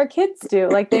kind of what our kids do.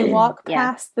 Like they walk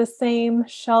past the same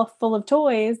shelf full of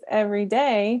toys every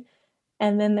day.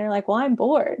 And then they're like, well, I'm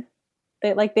bored.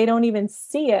 They don't even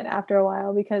see it after a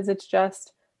while because it's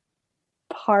just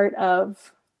part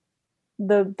of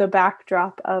the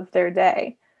backdrop of their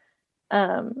day.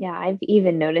 Yeah, I've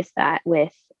even noticed that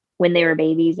with when they were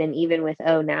babies, and even with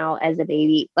now as a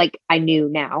baby, like I knew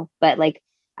now, but like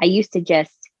I used to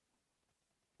just,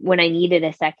 when I needed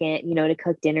a second, to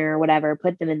cook dinner or whatever,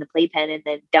 put them in the playpen and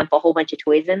then dump a whole bunch of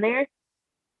toys in there,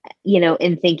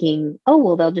 and thinking, oh,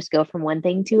 well, they'll just go from one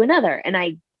thing to another. And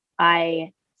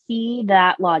I see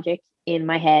that logic in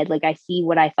my head. Like I see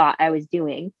what I thought I was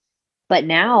doing. But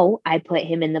now I put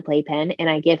him in the playpen and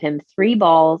I give him 3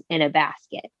 balls and a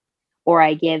basket, or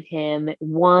I give him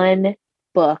one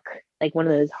book, like one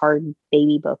of those hard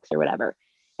baby books or whatever.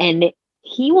 And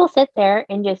he will sit there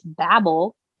and just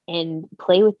babble and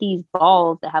play with these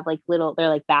balls that have like they're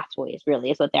like bath toys,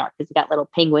 really is what they are. Because they got little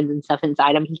penguins and stuff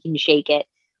inside them. He can shake it.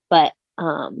 But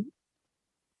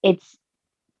it's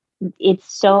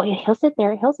so he'll sit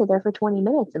there for 20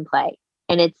 minutes and play.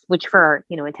 And which for,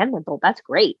 a 10-month-old, that's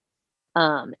great.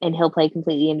 And he'll play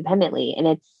completely independently. And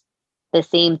it's the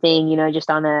same thing, just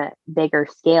on a bigger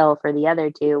scale for the other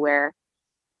two, where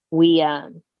we,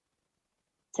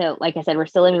 so like I said, we're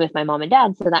still living with my mom and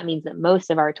dad. So that means that most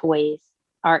of our toys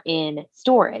are in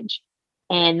storage.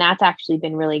 And that's actually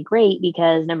been really great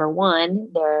because number one,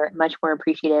 they're much more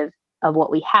appreciative of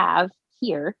what we have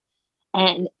here.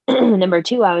 And number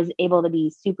two, I was able to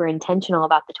be super intentional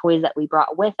about the toys that we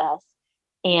brought with us.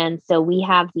 And so we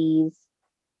have these,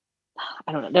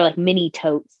 I don't know, they're like mini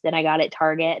totes that I got at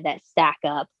Target that stack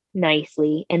up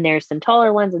nicely. And there's some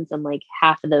taller ones and some like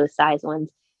half of those size ones.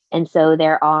 And so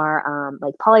there are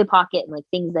like Polly Pocket and like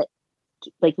things that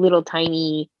like little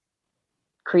tiny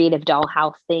creative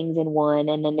dollhouse things in one.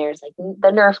 And then there's like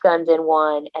the Nerf guns in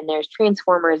one, and there's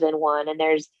Transformers in one, and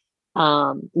there's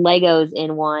Legos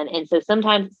in one. And so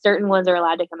sometimes certain ones are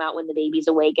allowed to come out when the baby's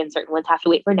awake and certain ones have to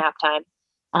wait for nap time.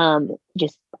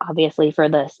 Just obviously for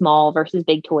the small versus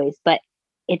big toys, but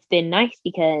it's been nice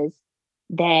because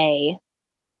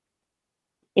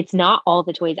it's not all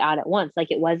the toys out at once like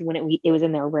it was when it was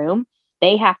in their room.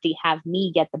 They have to have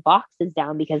me get the boxes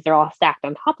down because they're all stacked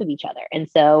on top of each other. And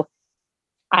so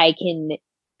I can,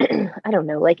 I don't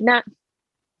know,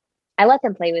 I let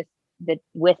them play with the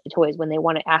toys when they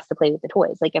want to ask to play with the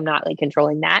toys. Like I'm not like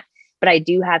controlling that, but I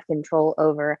do have control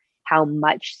over how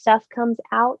much stuff comes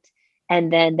out.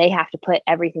 And then they have to put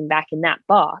everything back in that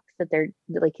box that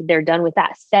they're done with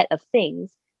that set of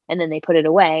things. And then they put it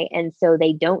away. And so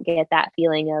they don't get that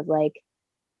feeling of like,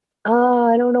 oh,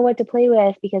 I don't know what to play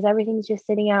with because everything's just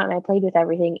sitting out and I played with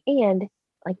everything. And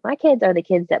like my kids are the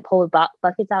kids that pull the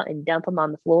buckets out and dump them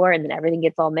on the floor and then everything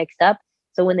gets all mixed up.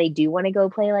 So when they do want to go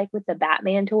play like with the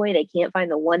Batman toy, they can't find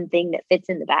the one thing that fits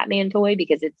in the Batman toy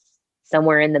because it's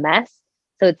somewhere in the mess.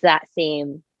 So it's that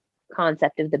same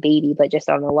concept of the baby, but just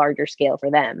on a larger scale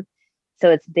for them. So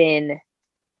it's been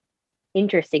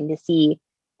interesting to see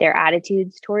their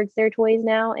attitudes towards their toys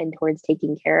now and towards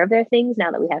taking care of their things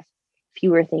now that we have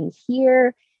fewer things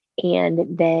here,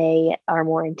 and they are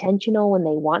more intentional when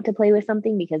they want to play with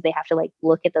something because they have to like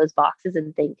look at those boxes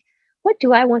and think, what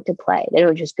do I want to play? They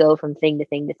don't just go from thing to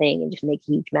thing to thing and just make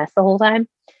a huge mess the whole time.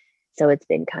 So it's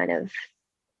been kind of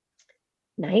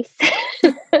nice.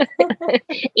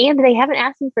 And they haven't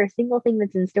asked me for a single thing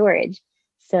that's in storage.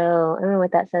 So I don't know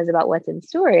what that says about what's in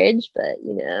storage, but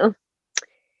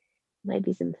might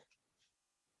be some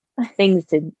things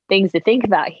to think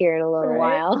about here in a little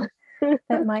while.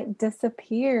 That might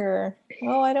disappear.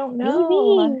 Oh, I don't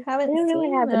know. Maybe. I haven't I don't know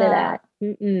seen what happened to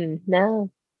that. No.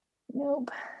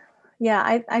 Nope.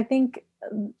 Yeah, I think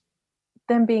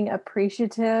them being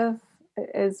appreciative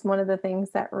is one of the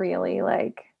things that really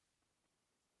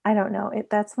I don't know.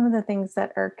 That's one of the things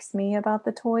that irks me about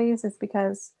the toys is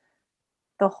because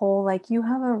the whole you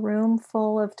have a room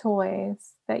full of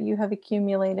toys that you have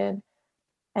accumulated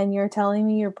and you're telling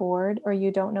me you're bored or you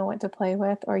don't know what to play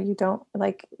with or you don't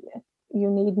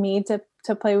you need me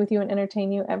to play with you and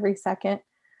entertain you every second.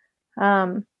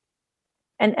 And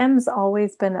M's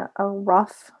always been a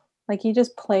rough, he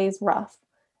just plays rough.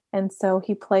 And so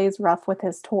he plays rough with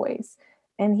his toys.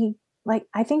 And he, like,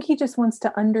 I think he just wants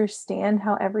to understand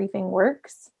how everything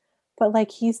works. But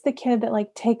like, he's the kid that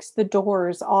like takes the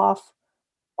doors off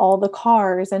all the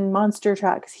cars and monster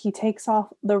trucks. He takes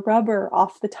off the rubber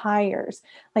off the tires,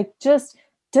 like just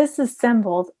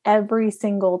disassembles every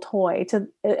single toy to,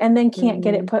 and then can't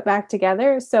get it put back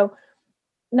together. So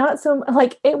not so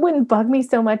like, it wouldn't bug me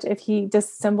so much if he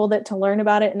disassembled it to learn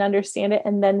about it and understand it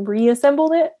and then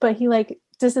reassembled it, but he like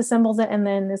disassembles it and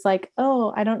then is like,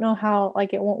 oh, I don't know how,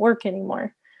 like it won't work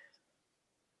anymore.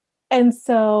 And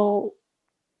so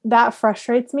that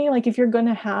frustrates me. Like, if you're going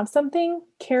to have something,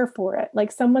 care for it.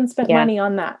 Like, someone spent money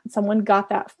on that. Someone got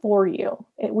that for you.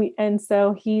 And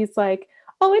so he's like,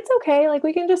 oh, it's okay. Like,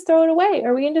 we can just throw it away,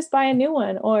 or we can just buy a new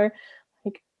one. Or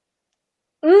like,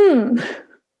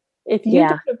 if you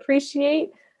don't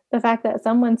appreciate the fact that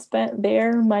someone spent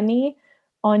their money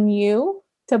on you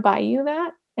to buy you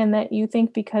that, and that you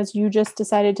think because you just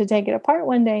decided to take it apart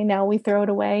one day, now we throw it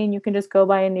away and you can just go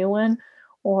buy a new one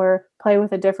or play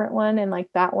with a different one, and like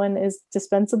that one is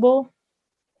dispensable.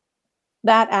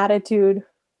 That attitude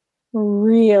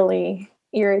really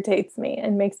irritates me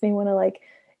and makes me want to like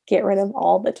get rid of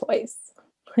all the toys.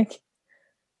 Like,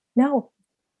 no,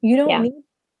 you don't need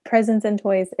presents and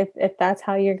toys if that's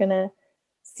how you're gonna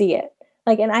see it.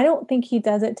 Like, and I don't think he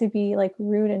does it to be like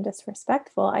rude and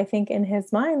disrespectful. I think in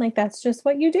his mind, like, that's just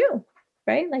what you do,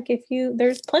 right? Like,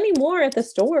 there's plenty more at the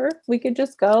store, we could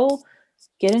just go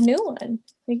get a new one.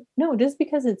 Like, no, just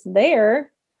because it's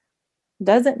there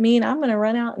doesn't mean I'm going to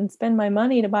run out and spend my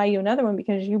money to buy you another one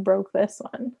because you broke this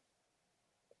one.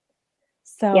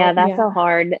 So that's so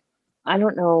hard. I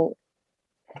don't know.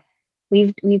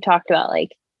 We've talked about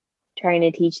like trying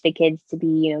to teach the kids to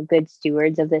be, good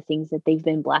stewards of the things that they've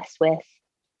been blessed with.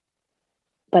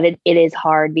 But it is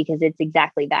hard because it's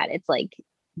exactly that. It's like,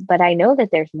 but I know that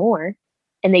there's more,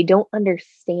 and they don't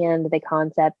understand the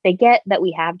concept. They get that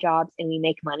we have jobs and we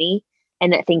make money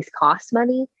and that things cost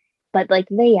money, but like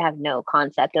they have no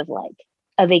concept of like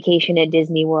a vacation at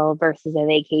Disney World versus a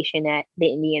vacation at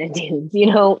the Indiana Dunes,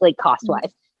 like cost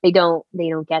wise. They don't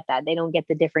get that. They don't get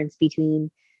the difference between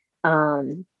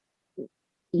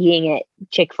eating at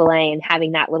Chick-fil-A and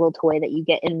having that little toy that you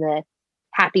get in the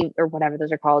Happy or whatever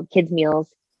those are called, kids meals,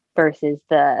 versus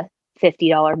the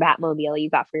 $50 Batmobile you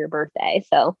got for your birthday.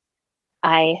 So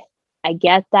I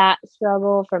get that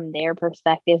struggle from their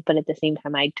perspective, but at the same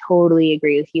time, I totally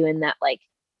agree with you in that, like,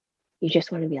 you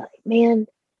just want to be like, man,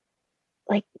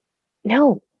 like,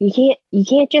 no, you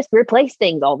can't just replace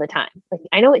things all the time. Like,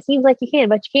 I know it seems like you can,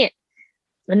 but you can't.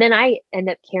 And then I end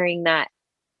up carrying that,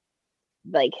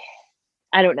 like,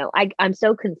 I don't know. I'm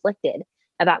so conflicted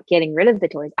about getting rid of the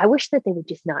toys. I wish that they would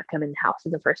just not come in the house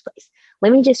in the first place.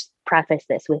 Let me just preface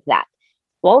this with that.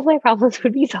 All of my problems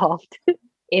would be solved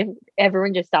if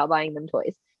everyone just stopped buying them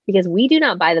toys, because we do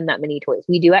not buy them that many toys.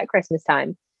 We do at Christmas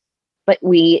time, but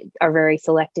we are very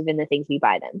selective in the things we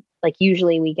buy them. Like,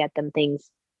 usually we get them things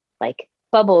like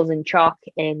bubbles and chalk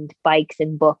and bikes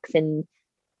and books and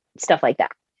stuff like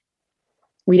that.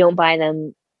 We don't buy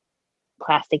them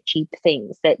plastic cheap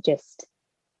things that just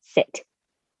sit.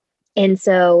 And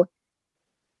so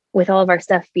with all of our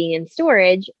stuff being in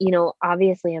storage,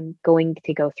 obviously I'm going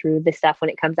to go through the stuff when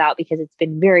it comes out, because it's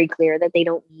been very clear that they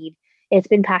don't need, it's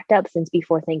been packed up since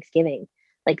before Thanksgiving.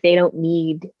 Like, they don't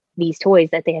need these toys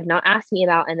that they have not asked me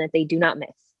about and that they do not miss.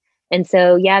 And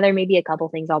so, there may be a couple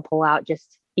things I'll pull out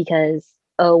just because,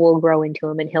 we'll grow into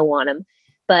them and he'll want them.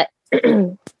 But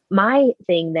my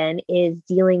thing then is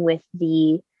dealing with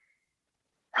the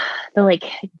like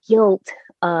guilt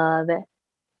of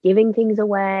giving things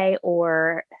away,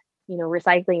 or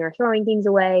recycling or throwing things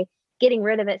away, getting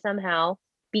rid of it somehow,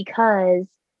 because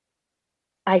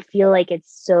I feel like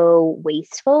it's so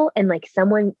wasteful. And like,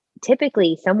 someone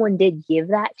did give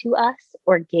that to us,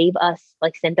 or gave us,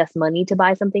 like, sent us money to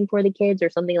buy something for the kids or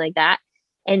something like that.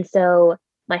 And so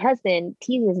my husband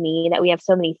teases me that we have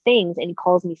so many things and he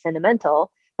calls me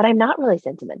sentimental, but I'm not really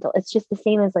sentimental. It's just the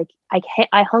same as like,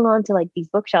 I hung on to like these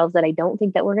bookshelves that I don't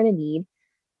think that we're going to need,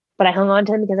 but I hung on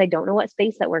to them because I don't know what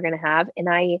space that we're going to have. And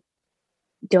I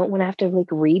don't want to have to like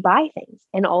rebuy things.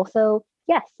 And also,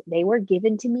 yes, they were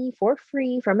given to me for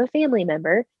free from a family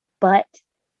member, but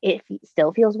it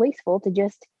still feels wasteful to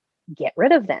just get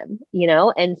rid of them,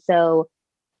 And so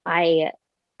I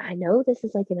know this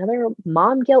is like another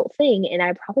mom guilt thing, and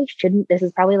I probably shouldn't. This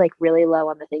is probably like really low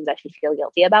on the things I should feel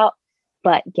guilty about,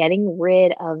 but getting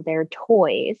rid of their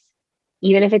toys,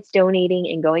 even if it's donating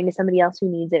and going to somebody else who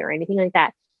needs it or anything like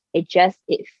that, it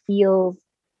feels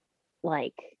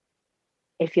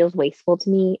wasteful to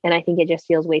me. And I think it just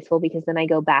feels wasteful because then I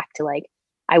go back to like,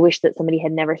 I wish that somebody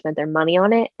had never spent their money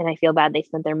on it, and I feel bad they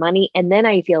spent their money. And then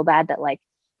I feel bad that like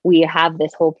we have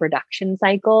this whole production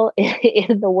cycle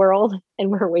in the world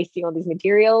and we're wasting all these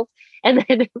materials. And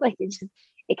then like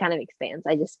it kind of expands.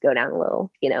 I just go down a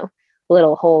little,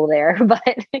 little hole there.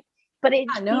 But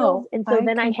it feels, and so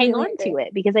then I hang on to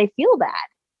it because I feel bad.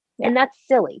 Yeah. And that's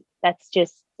silly. That's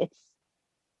just,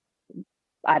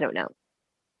 I don't know.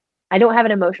 I don't have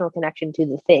an emotional connection to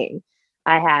the thing.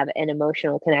 I have an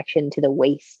emotional connection to the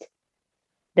waste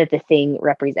that the thing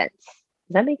represents.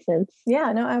 Does that make sense?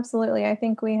 Yeah, no, absolutely. I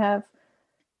think we have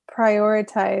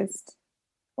prioritized,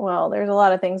 well, there's a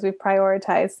lot of things we've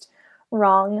prioritized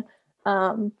wrong.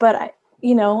 But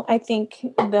I think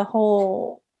the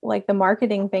whole, like the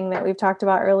marketing thing that we've talked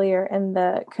about earlier and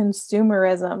the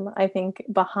consumerism, I think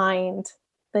behind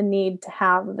the need to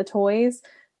have the toys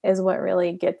is what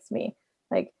really gets me.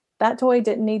 Like that toy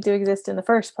didn't need to exist in the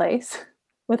first place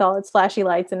with all its flashy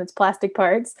lights and its plastic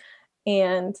parts.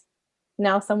 And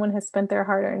now someone has spent their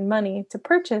hard-earned money to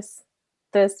purchase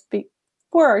this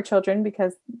for our children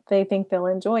because they think they'll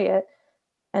enjoy it.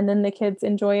 And then the kids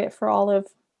enjoy it for all of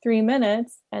 3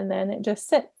 minutes and then it just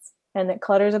sits and it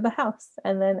clutters up the house.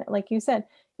 And then, like you said,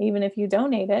 even if you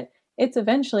donate it, it's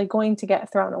eventually going to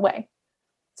get thrown away.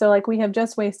 So like we have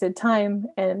just wasted time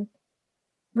and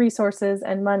resources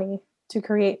and money to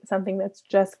create something that's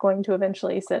just going to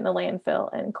eventually sit in a landfill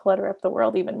and clutter up the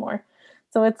world even more.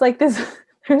 So it's like this,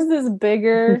 there's this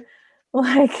bigger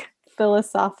like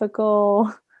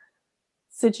philosophical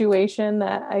situation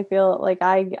that I feel like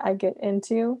I get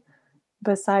into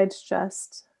besides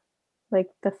just like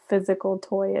the physical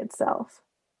toy itself.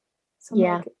 So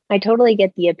yeah, like, I totally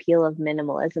get the appeal of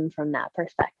minimalism from that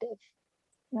perspective.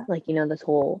 Yeah. Like, this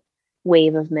whole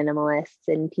wave of minimalists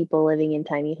and people living in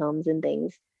tiny homes and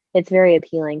things. It's very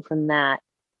appealing from that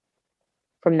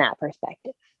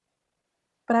perspective.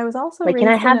 But I was also like, can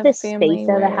I have the space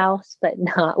of the house, but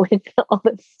not with all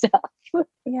the stuff?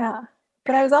 Yeah.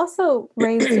 But I was also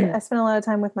raised, I spent a lot of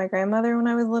time with my grandmother when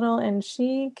I was little, and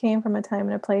she came from a time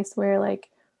and a place where like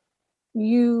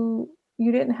you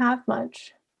didn't have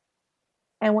much.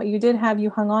 And what you did have, you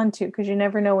hung on to because you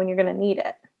never know when you're going to need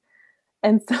it.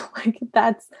 And so like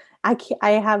I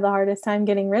have the hardest time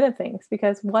getting rid of things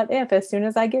because what if as soon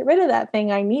as I get rid of that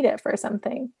thing, I need it for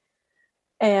something?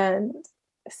 And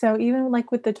so even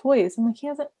like with the toys, I'm like, he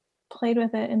hasn't played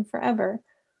with it in forever.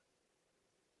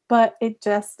 But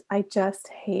I just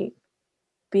hate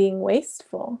being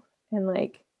wasteful. And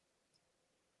like,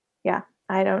 yeah,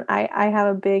 I have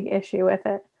a big issue with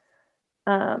it.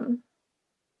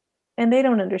 And they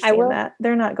don't understand that.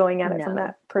 They're not going at it from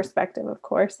that perspective, of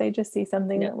course. They just see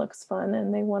something that looks fun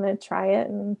and they want to try it.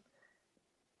 And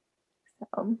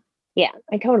so. Yeah,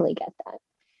 I totally get that.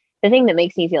 The thing that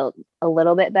makes me feel a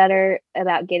little bit better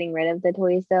about getting rid of the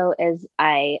toys, though, is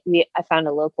I found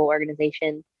a local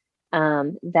organization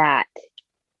that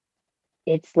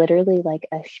it's literally like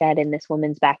a shed in this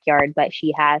woman's backyard, but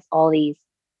she has all these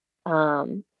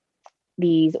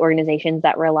organizations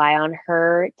that rely on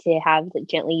her to have the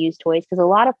gently used toys. Because a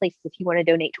lot of places, if you want to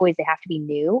donate toys, they have to be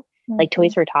new, like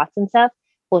Toys for Tots and stuff.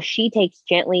 Well, she takes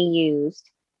gently used.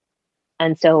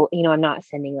 And so, I'm not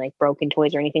sending like broken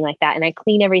toys or anything like that. And I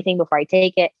clean everything before I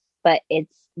take it. But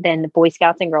it's then the Boy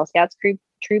Scouts and Girl Scouts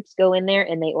troops go in there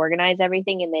and they organize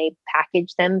everything and they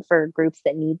package them for groups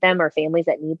that need them or families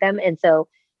that need them. And so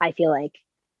I feel like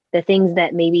the things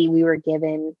that maybe we were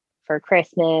given for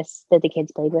Christmas that the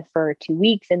kids played with for 2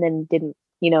 weeks and then didn't,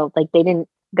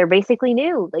 they're basically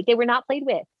new, like they were not played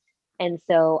with. And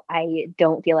so I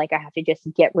don't feel like I have to just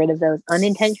get rid of those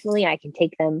unintentionally. I can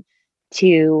take them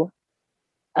to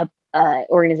a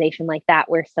organization like that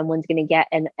where someone's going to get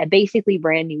a basically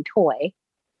brand new toy,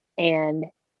 and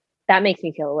that makes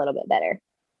me feel a little bit better.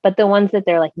 But the ones that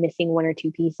they're like missing 1 or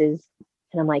 2 pieces,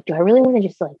 and I'm like, do I really want to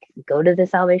just like go to the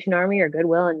Salvation Army or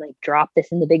Goodwill and like drop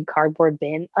this in the big cardboard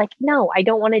bin? Like, no, I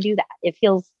don't want to do that. It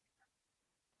feels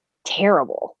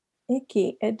terrible.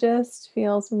 Icky. It just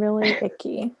feels really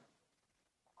icky.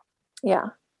 Yeah.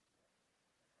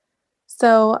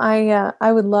 So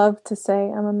I would love to say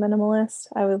I'm a minimalist.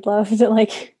 I would love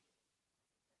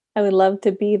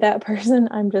to be that person.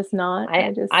 I'm just not.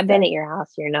 I've been at your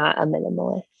house. You're not a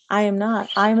minimalist. I am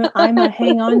not. I'm a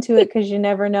hang on to it because you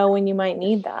never know when you might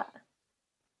need that.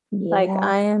 Yeah. Like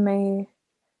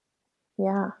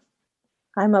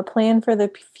I'm a plan for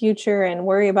the future and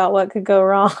worry about what could go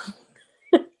wrong.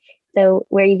 So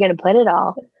where are you going to put it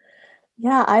all?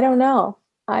 Yeah, I don't know.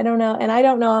 And I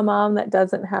don't know a mom that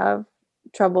doesn't have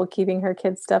trouble keeping her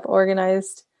kids' stuff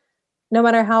organized, no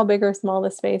matter how big or small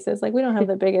the space is. Like we don't have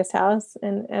the biggest house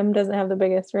and M doesn't have the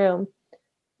biggest room,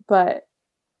 but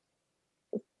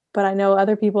But I know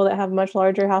other people that have much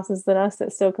larger houses than us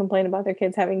that still complain about their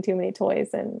kids having too many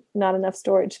toys and not enough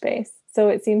storage space. So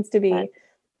it seems to be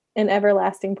an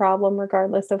everlasting problem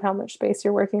regardless of how much space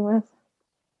you're working with.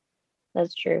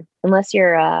 That's true. Unless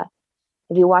you're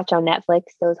if you watch on Netflix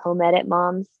those home edit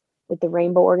moms with the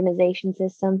rainbow organization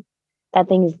system, that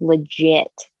thing is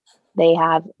legit.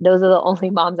 Those are the only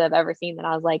moms I've ever seen that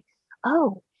I was like,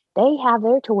 oh, they have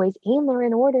their toys and they're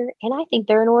in order, and I think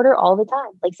they're in order all the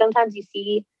time. Like sometimes you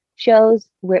see shows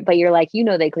but you're like,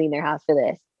 they clean their house for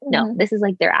this. No, this is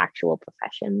like their actual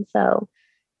profession. So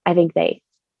I think they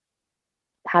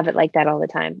have it like that all the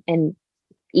time. And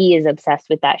E is obsessed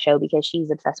with that show because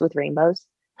she's obsessed with rainbows.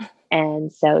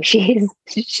 And so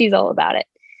she's all about it.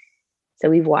 So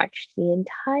we've watched the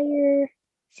entire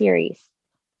series,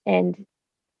 and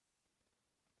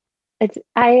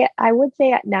I would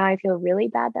say now I feel really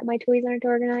bad that my toys aren't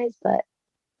organized, but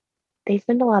they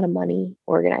spend a lot of money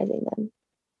organizing them.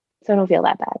 So I don't feel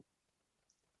that bad.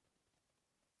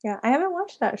 Yeah, I haven't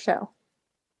watched that show.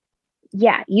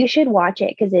 Yeah, you should watch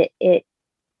it because they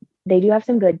do have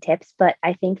some good tips, but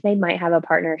I think they might have a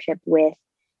partnership with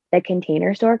the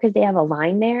Container Store because they have a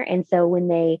line there. And so when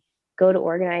they go to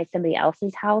organize somebody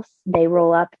else's house, they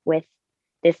roll up with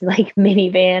this like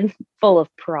minivan full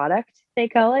of product, they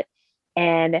call it.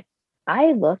 And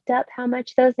I looked up how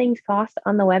much those things cost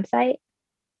on the website.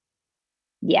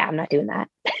 Yeah, I'm not doing that.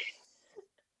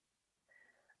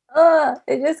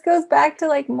 It just goes back to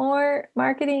like more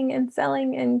marketing and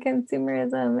selling and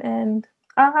consumerism and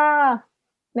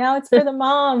now it's for the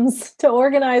moms to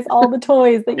organize all the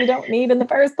toys that you don't need in the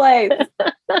first place.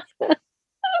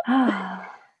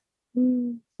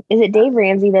 Is it Dave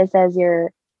Ramsey that says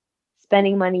you're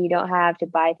spending money you don't have to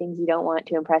buy things you don't want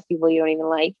to impress people you don't even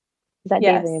like? Is that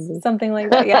Dave Ramsey? Something like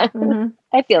that. Yeah. Mm-hmm.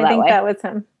 I think that was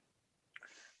him.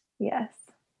 Yes.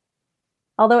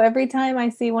 Although every time I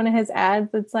see one of his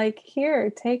ads, it's like, here,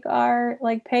 take our,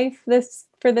 like, pay for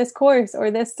this course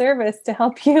or this service to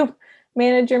help you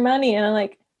manage your money. And I'm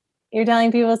like, you're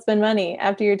telling people to spend money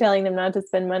after you're telling them not to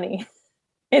spend money.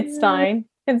 It's fine.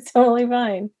 It's totally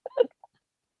fine.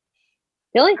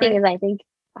 The only thing is, I think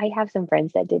I have some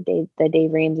friends that did the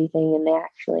Dave Ramsey thing,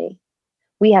 and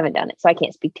we haven't done it, so I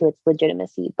can't speak to its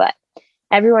legitimacy, but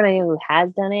everyone I know who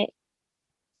has done it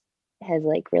has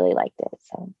like really liked it.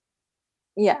 So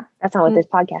yeah, that's not what this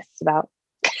podcast is about.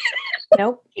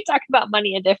 Nope. We talk about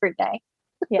money a different day.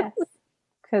 Yes,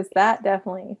 because that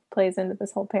definitely plays into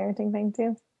this whole parenting thing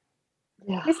too.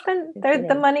 Yeah, we spend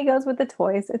the money goes with the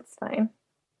toys. It's fine.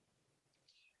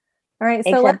 All right,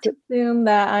 so let's assume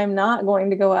that I'm not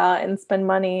going to go out and spend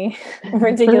money,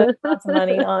 ridiculous amounts of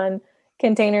money on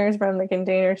containers from the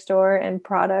Container Store and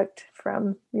product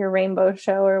from your rainbow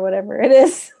show or whatever it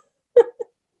is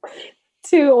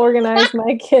to organize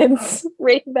my kids'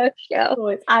 rainbow show.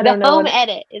 Toys. I don't know. Home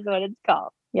edit is what it's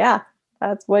called. Yeah,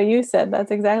 that's what you said.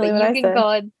 That's exactly what I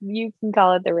said. You can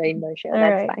call it the rainbow show.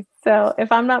 That's fine. So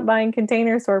if I'm not buying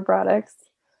Container Store products,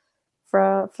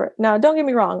 now, don't get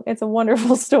me wrong, it's a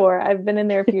wonderful store. I've been in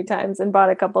there a few times and bought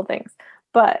a couple things,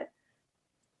 but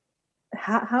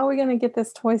how are we going to get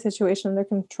this toy situation under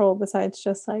control besides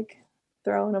just like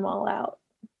throwing them all out?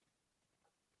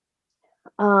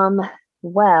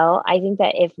 Well, I think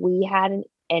that if we had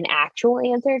an actual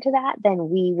answer to that, then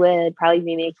we would probably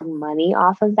be making money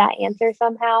off of that answer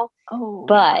somehow.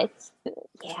 But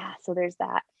yeah, so there's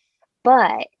that.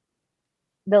 But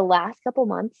the last couple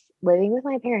months living with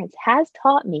my parents has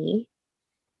taught me,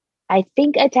 I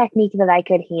think, a technique that I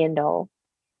could handle,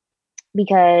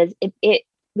 because it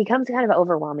becomes kind of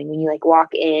overwhelming when you like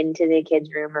walk into the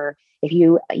kids' room, or if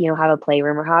you have a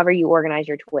playroom, or however you organize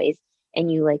your toys,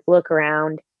 and you like look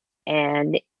around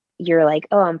and you're like,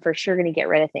 oh, I'm for sure going to get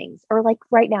rid of things. Or like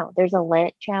right now, there's a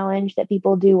Lent challenge that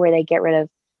people do where they get rid of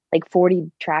like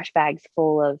 40 trash bags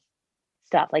full of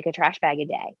stuff, like a trash bag a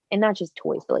day, and not just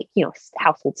toys, but like,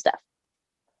 household stuff.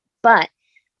 But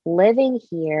living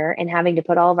here and having to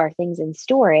put all of our things in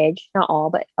storage, not all,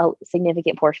 but a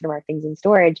significant portion of our things in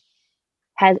storage,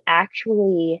 has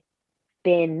actually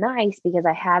been nice, because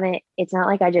it's not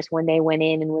like I just one day went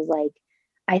in and was like,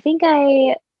 I think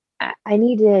I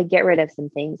need to get rid of some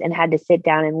things, and had to sit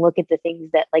down and look at the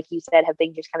things that, like you said, have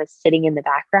been just kind of sitting in the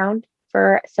background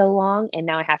for so long. And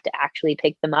now I have to actually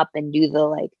pick them up and do the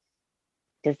like,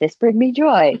 does this bring me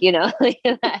joy?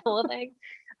 That whole thing.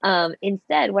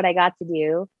 Instead, what I got to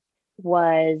do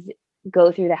was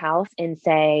go through the house and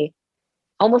say,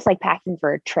 almost like packing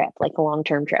for a trip, like a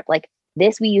long-term trip, like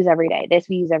this we use every day, this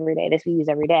we use every day, this we use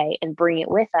every day, and bring it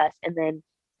with us. And then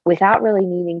without really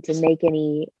needing to make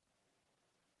any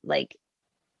like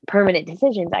permanent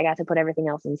decisions, I got to put everything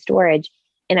else in storage.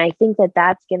 And I think that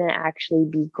that's going to actually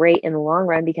be great in the long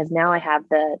run, because now I have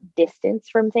the distance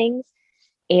from things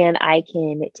and I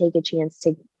can take a chance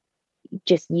to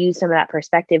just use some of that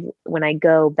perspective when I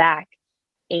go back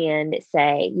and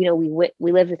say,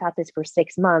 we lived without this for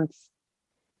 6 months.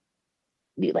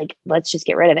 Like, let's just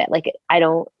get rid of it. Like,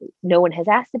 no one has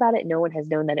asked about it. No one has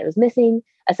known that it was missing,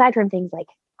 aside from things like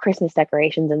Christmas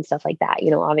decorations and stuff like that.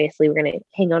 Obviously we're going to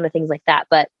hang on to things like that.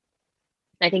 But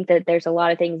I think that there's a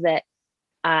lot of things that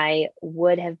I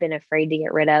would have been afraid to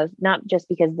get rid of, not just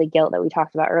because of the guilt that we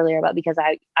talked about earlier, but because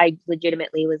I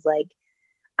legitimately was like,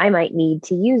 I might need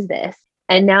to use this.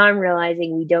 And now I'm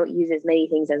realizing we don't use as many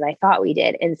things as I thought we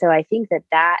did. And so I think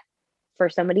that for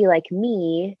somebody like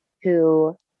me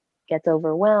who gets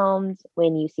overwhelmed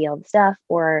when you see all the stuff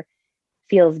or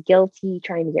feels guilty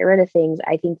trying to get rid of things,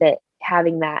 I think that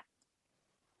having that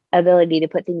ability to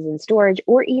put things in storage,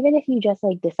 or even if you just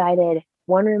like decided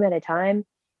one room at a time,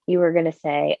 you were going to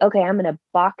say, okay, I'm going to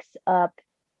box up,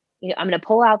 I'm going to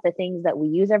pull out the things that we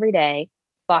use every day,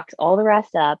 box all the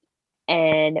rest up,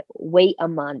 and wait a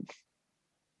month,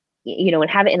 and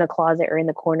have it in a closet or in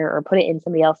the corner or put it in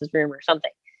somebody else's room or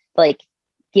something. Like,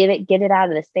 get it out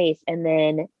of the space. And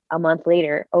then a month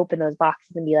later, open those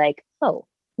boxes and be like, oh,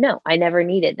 no, I never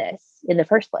needed this in the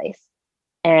first place.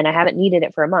 And I haven't needed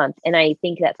it for a month. And I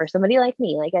think that for somebody like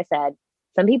me, like I said,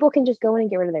 some people can just go in and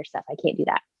get rid of their stuff. I can't do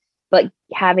that. But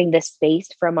having the space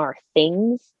from our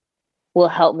things will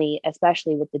help me,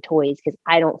 especially with the toys, because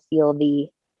I don't feel the,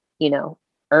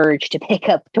 urge to pick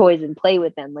up toys and play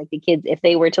with them. Like the kids, if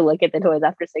they were to look at the toys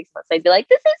after 6 months, I'd be like,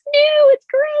 this is new, it's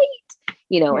great,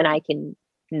 Yeah. And I can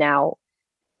now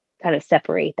kind of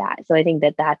separate that. So I think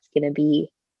that that's going to be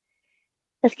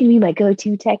my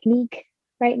go-to technique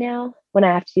right now when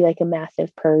I have to do like a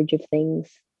massive purge of things,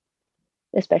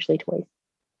 especially toys.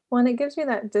 Well, and it gives you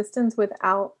that distance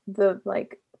without the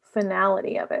like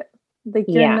finality of it. Like,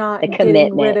 you're not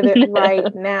getting rid of it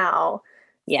right now.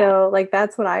 Yeah. So like,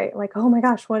 that's what I like, oh my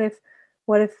gosh, what if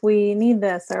we need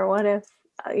this? Or what if,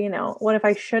 what if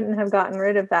I shouldn't have gotten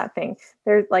rid of that thing?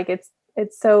 There's like, it's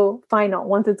so final.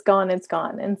 Once it's gone, it's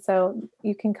gone. And so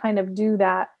you can kind of do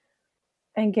that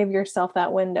and give yourself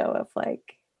that window of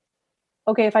like,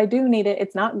 okay, if I do need it,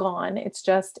 it's not gone. It's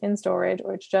just in storage,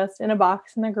 or it's just in a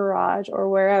box in the garage or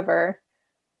wherever.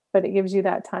 But it gives you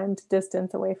that time to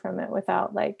distance away from it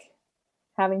without like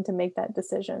having to make that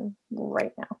decision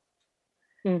right now.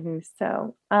 Mm-hmm.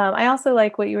 So I also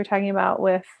like what you were talking about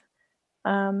with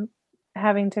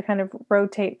having to kind of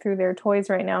rotate through their toys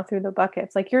right now through the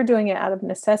buckets. Like, you're doing it out of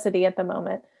necessity at the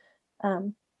moment.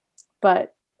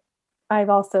 But I've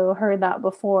also heard that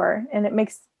before, and it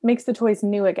makes the toys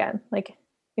new again. Like,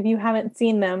 if you haven't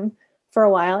seen them for a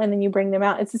while and then you bring them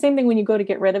out, it's the same thing when you go to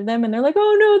get rid of them and they're like,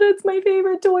 oh no, that's my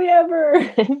favorite toy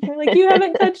ever. You're like, you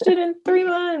haven't touched it in 3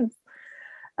 months.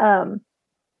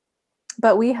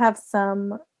 But we have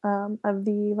some of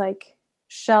the like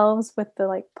shelves with the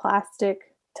like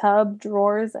plastic tub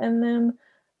drawers in them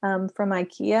from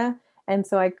IKEA. And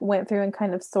so I went through and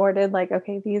kind of sorted like,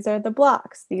 okay, these are the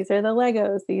blocks, these are the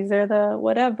Legos, these are the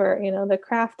whatever, the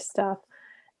craft stuff.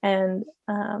 And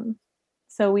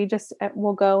so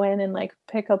we'll go in and like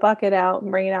pick a bucket out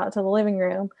and bring it out to the living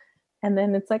room. And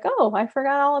then it's like, oh, I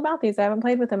forgot all about these. I haven't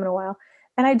played with them in a while.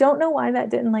 And I don't know why that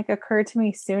didn't like occur to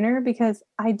me sooner, because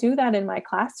I do that in my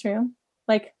classroom.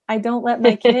 Like, I don't let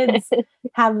my kids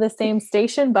have the same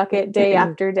station bucket day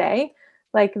after day.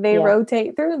 Like, they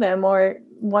rotate through them, or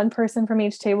one person from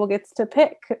each table gets to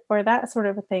pick, or that sort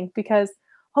of a thing, because,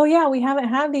 oh yeah, we haven't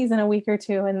had these in a week or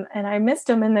two, and I missed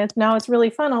them, and now it's really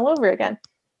fun all over again.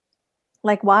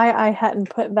 Like, why I hadn't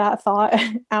put that thought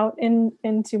out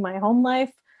into my home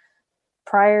life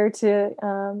prior to,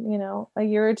 a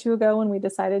year or two ago when we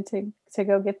decided to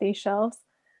go get these shelves.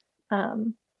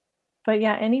 But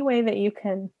yeah, any way that you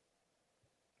can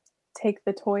take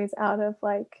the toys out of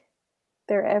like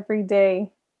their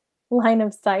everyday line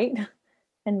of sight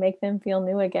and make them feel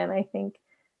new again, I think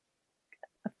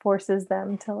forces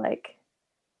them to like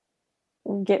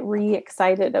get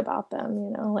re-excited about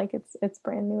them, like it's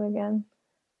brand new again.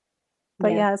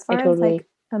 But yeah, as far as like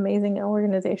amazing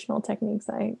organizational techniques,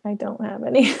 I don't have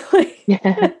any.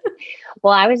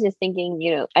 Well, I was just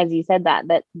thinking, as you said that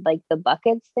like the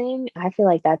buckets thing, I feel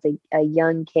like that's a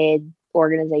young kid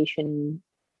organization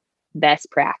best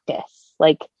practice.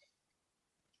 Like,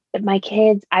 my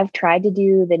kids, I've tried to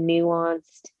do the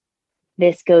nuanced,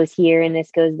 this goes here and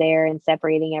this goes there, and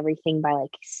separating everything by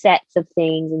like sets of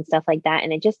things and stuff like that.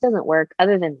 And it just doesn't work,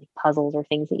 other than like puzzles or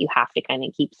things that you have to kind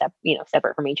of keep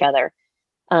separate from each other.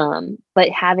 But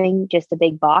having just a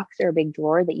big box or a big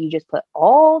drawer that you just put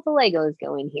all the Legos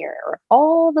go in here, or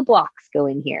all the blocks go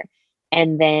in here,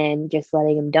 and then just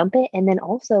letting them dump it. And then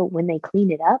also when they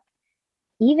clean it up,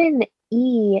 even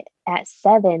E at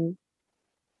 7,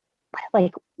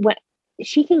 like when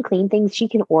she can clean things, she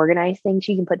can organize things,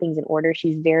 she can put things in order.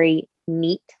 She's very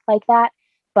neat like that.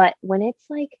 But when it's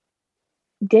like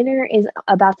dinner is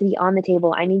about to be on the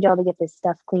table, I need y'all to get this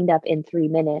stuff cleaned up in 3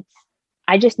 minutes.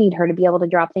 I just need her to be able to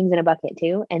drop things in a bucket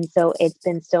too. And so it's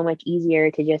been so much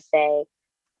easier to just say,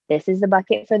 this is the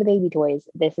bucket for the baby toys.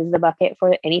 This is the bucket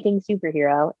for anything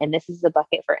superhero. And this is the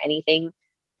bucket for anything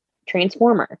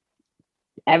Transformer.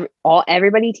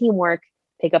 Everybody teamwork,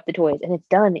 pick up the toys. And it's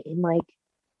done in like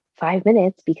 5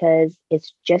 minutes because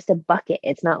it's just a bucket.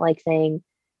 It's not like saying,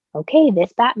 okay,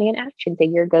 this Batman action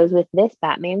figure goes with this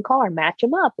Batman car, match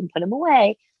them up and put them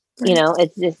away. You know,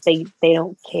 it's just they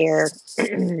don't care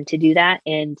to do that.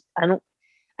 And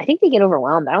I think they get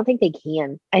overwhelmed. I don't think they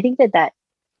can. I think that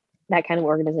kind of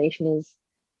organization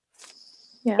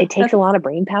it takes a lot of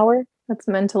brain power. That's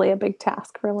mentally a big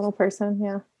task for a little person.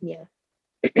 Yeah. Yeah.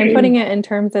 And putting it in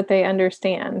terms that they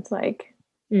understand, like,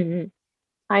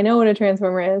 I know what a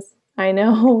Transformer is. I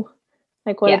know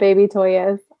like what a baby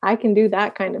toy is. I can do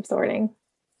that kind of sorting.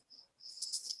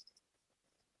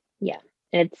 Yeah.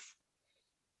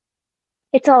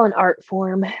 It's all an art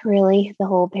form, really, the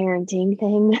whole parenting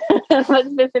thing, but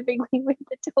specifically with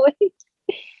the toys.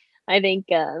 I think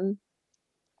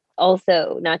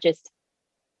also not just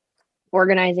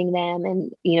organizing them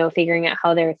and, figuring out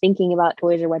how they're thinking about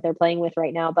toys or what they're playing with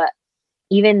right now, but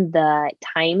even the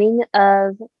timing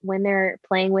of when they're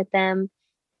playing with them,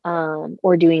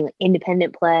 or doing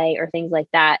independent play or things like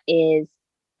that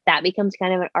becomes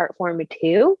kind of an art form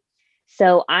too.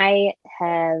 So I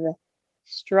have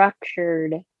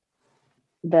structured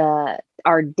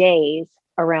our days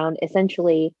around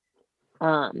essentially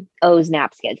O's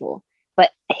nap schedule.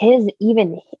 But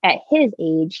even at his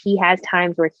age, he has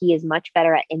times where he is much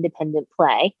better at independent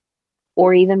play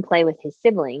or even play with his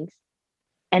siblings.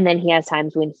 And then he has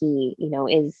times when he,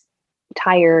 is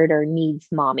tired or needs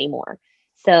mommy more.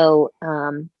 So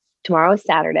tomorrow is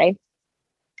Saturday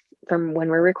from when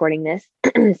we're recording this.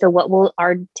 So what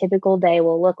our typical day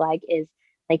will look like is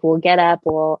like we'll get up,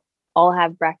 we'll all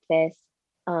have breakfast.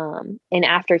 And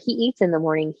after he eats in the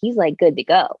morning, he's like good to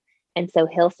go. And so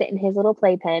he'll sit in his little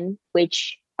playpen,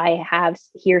 which I have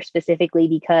here specifically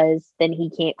because then he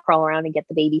can't crawl around and get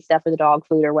the baby stuff or the dog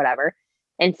food or whatever.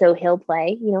 And so he'll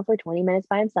play, for 20 minutes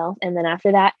by himself. And then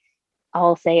after that,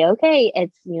 I'll say, okay,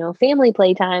 it's, family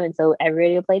playtime. And so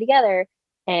everybody will play together.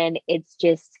 And it's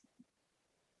just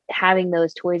having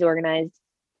those toys organized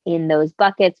in those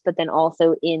buckets, but then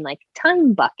also in like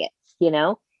time buckets,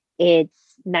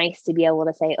 it's nice to be able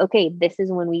to say, okay, this is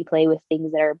when we play with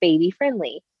things that are baby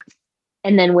friendly.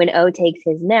 And then when O takes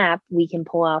his nap, we can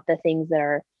pull out the things that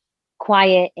are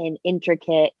quiet and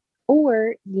intricate.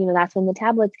 Or, that's when the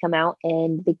tablets come out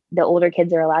and the older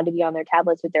kids are allowed to be on their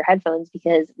tablets with their headphones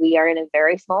because we are in a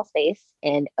very small space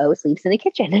and O sleeps in the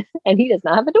kitchen and he does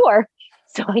not have a door.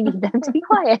 So I need them to be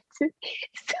quiet.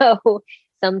 So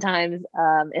sometimes,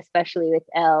 especially with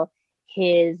L,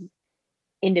 his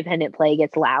independent play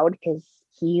gets loud because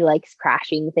he likes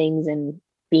crashing things and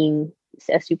being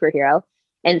a superhero.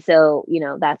 And so,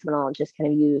 that's when I'll just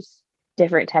kind of use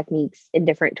different techniques and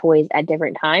different toys at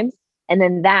different times. And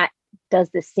then that does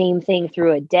the same thing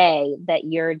through a day that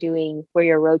you're doing where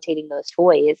you're rotating those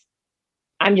toys.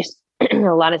 I'm just a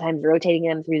lot of times rotating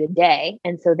them through the day.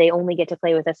 And so they only get to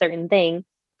play with a certain thing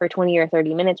for 20 or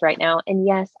 30 minutes right now. And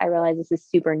yes, I realize this is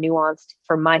super nuanced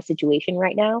for my situation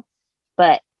right now,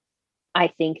 but I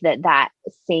think that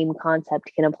same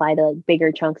concept can apply to like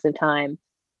bigger chunks of time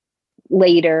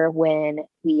later when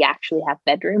we actually have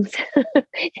bedrooms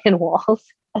and walls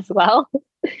as well.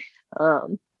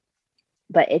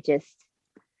 But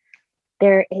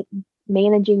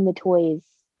managing the toys,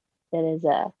 it's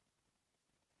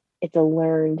a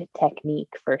learned technique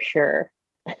for sure.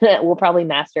 We'll probably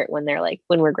master it when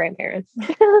we're grandparents.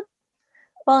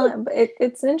 Well,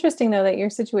 it's interesting though that your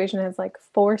situation has like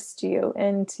forced you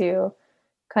into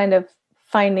kind of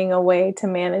finding a way to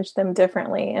manage them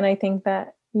differently. And I think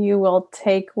that you will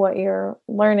take what you're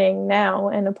learning now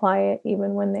and apply it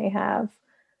even when they have,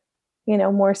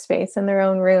 more space in their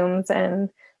own rooms. And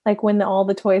like when all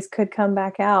the toys could come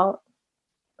back out,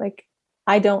 like,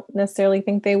 I don't necessarily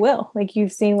think they will. Like,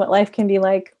 you've seen what life can be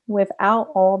like without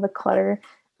all the clutter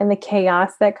and the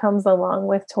chaos that comes along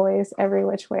with toys every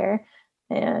which way.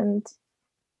 And,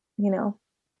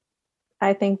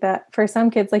 I think that for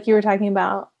some kids, like you were talking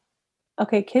about,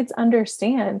 okay, kids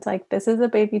understand, like, this is a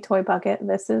baby toy bucket.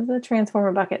 This is a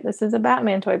Transformer bucket. This is a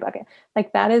Batman toy bucket.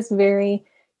 Like, that is very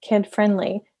kid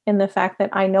friendly. in the fact that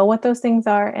I know what those things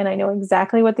are and I know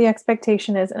exactly what the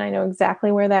expectation is and I know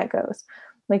exactly where that goes.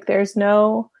 Like there's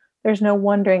no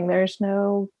wondering, there's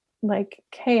no like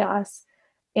chaos.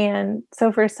 And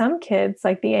so for some kids,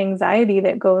 like the anxiety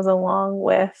that goes along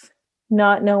with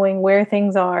not knowing where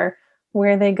things are,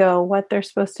 where they go, what they're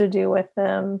supposed to do with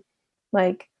them,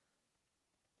 like,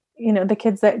 you know, the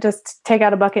kids that just take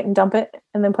out a bucket and dump it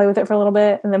and then play with it for a little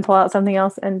bit and then pull out something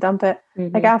else and dump it.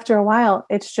 Like after a while,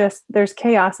 it's just there's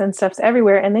chaos and stuff's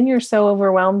everywhere. And then you're so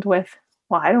overwhelmed with,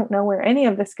 well, I don't know where any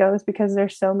of this goes because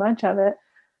there's so much of it.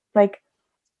 Like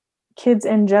kids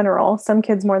in general, some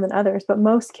kids more than others, but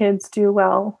most kids do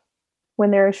well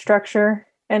when there is structure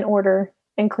and order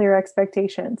and clear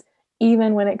expectations,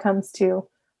 even when it comes to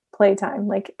playtime.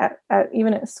 Like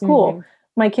even at school,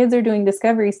 my kids are doing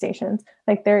discovery stations.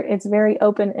 Like it's very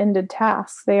open-ended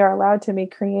tasks. They are allowed to be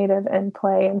creative and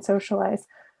play and socialize,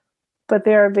 but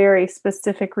there are very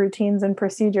specific routines and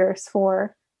procedures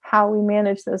for how we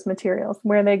manage those materials,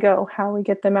 where they go, how we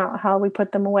get them out, how we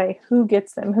put them away, who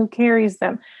gets them, who carries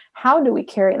them, how do we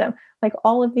carry them, like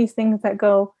all of these things that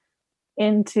go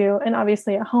into, and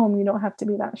obviously at home you don't have to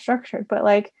be that structured, but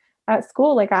like at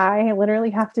school, like I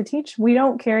literally have to teach, we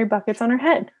don't carry buckets on our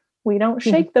head. We don't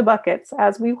shake the buckets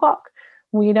as we walk.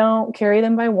 We don't carry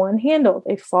them by one handle.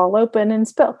 They fall open and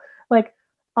spill, like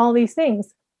all these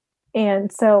things.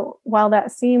 And so while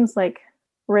that seems like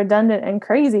redundant and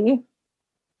crazy,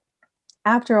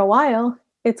 after a while,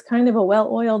 it's kind of a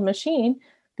well-oiled machine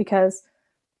because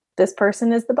this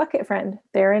person is the bucket friend.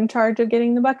 They're in charge of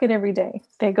getting the bucket every day.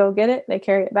 They go get it, they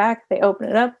carry it back, they open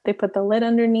it up, they put the lid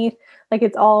underneath. Like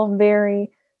it's all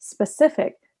very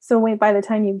specific. So by the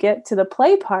time you get to the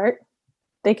play part,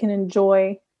 they can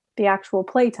enjoy the actual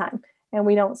playtime. And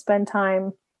we don't spend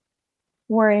time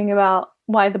worrying about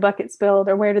why the bucket spilled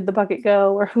or where did the bucket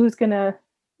go or who's gonna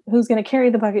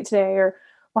carry the bucket today, or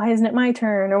why isn't it my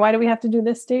turn, or why do we have to do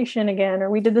this station again, or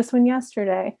we did this one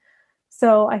yesterday.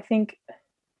 So I think,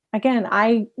 again,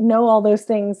 I know all those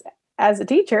things as a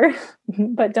teacher,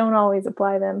 but don't always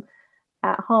apply them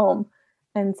at home.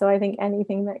 And so I think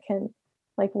anything that can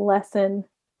like lessen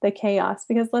the chaos,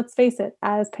 because let's face it,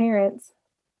 as parents,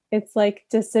 it's like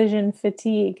decision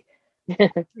fatigue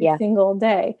every single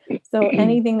day. So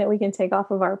anything that we can take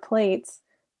off of our plates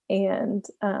and,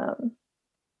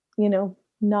 you know,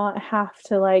 not have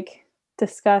to like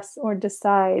discuss or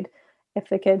decide, if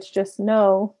the kids just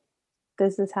know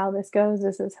this is how this goes,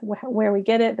 this is where we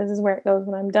get it, this is where it goes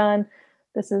when I'm done,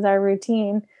 this is our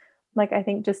routine, like I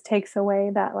think just takes away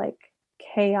that like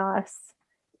chaos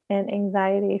and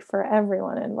anxiety for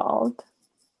everyone involved.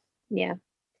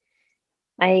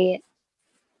 I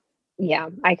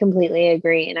completely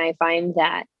agree. And I find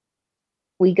that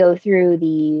we go through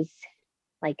these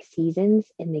like seasons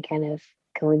and they kind of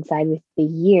coincide with the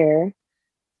year,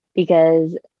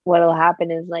 because what'll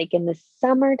happen is like in the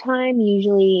summertime,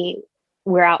 usually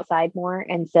we're outside more.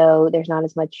 And so there's not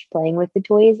as much playing with the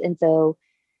toys. And so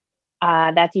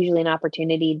that's usually an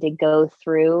opportunity to go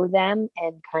through them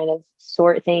and kind of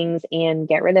sort things and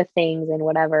get rid of things and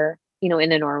whatever, you know,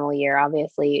 in a normal year.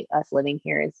 Obviously, us living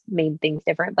here has made things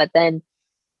different. But then,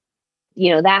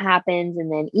 you know, that happens.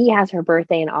 And then E has her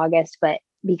birthday in August. But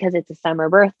because it's a summer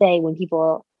birthday, when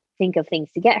people think of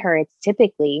things to get her, it's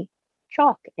typically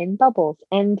chalk and bubbles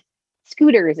and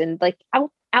scooters and like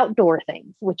outdoor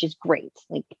things, which is great.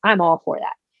 Like I'm all for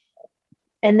that.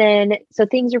 And then, so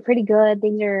things are pretty good.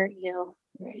 Things are, you know,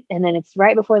 and then it's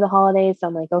right before the holidays. So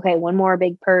I'm like, okay, one more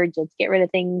big purge. Let's get rid of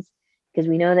things because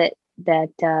we know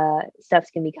that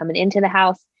stuff's going to be coming into the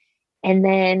house. And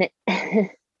then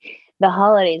the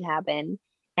holidays happen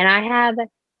and I have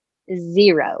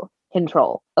zero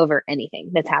control over anything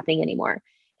that's happening anymore.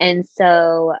 And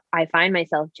so I find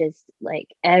myself just like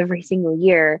every single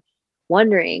year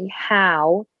wondering,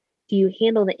 how do you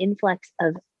handle the influx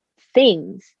of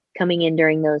things coming in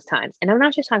during those times? And I'm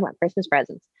not just talking about Christmas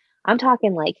presents. I'm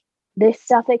talking like this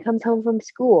stuff that comes home from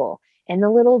school and the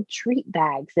little treat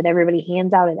bags that everybody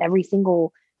hands out at every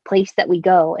single place that we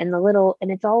go, and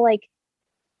and it's all like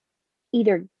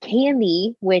either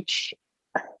candy, which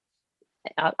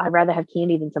I'd rather have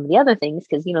candy than some of the other things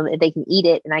because, you know, they can eat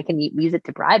it and I can use it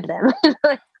to bribe them,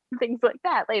 things like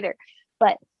that later.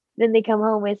 But then they come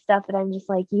home with stuff that I'm just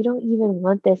like, you don't even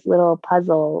want this little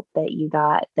puzzle that you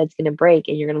got that's going to break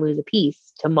and you're going to lose a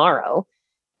piece tomorrow.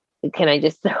 Can I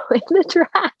just throw it in the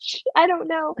trash? I don't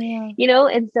know, you know?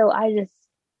 And so I just,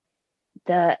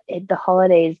 the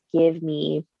holidays give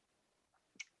me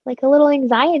like a little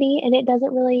anxiety, and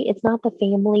it's not the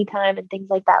family time and things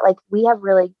like that. Like we're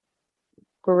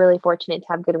really fortunate to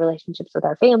have good relationships with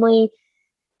our family.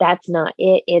 That's not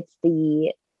it. It's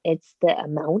the it's the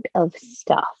amount of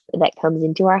stuff that comes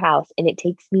into our house, and it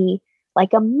takes me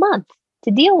like a month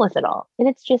to deal with it all. And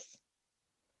it's just,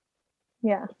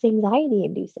 it's anxiety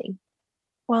inducing.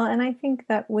 Well, and I think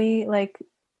that we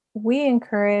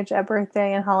encourage at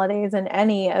birthday and holidays and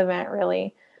any event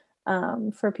really,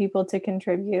 for people to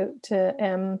contribute to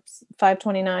M's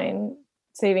 529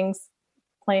 savings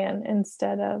plan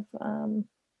instead of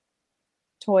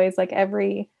toys. Like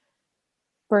every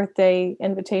birthday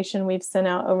invitation we've sent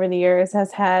out over the years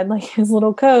has had like his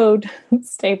little code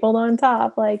stapled on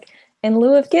top, like, in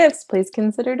lieu of gifts, please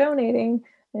consider donating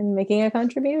and making a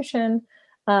contribution.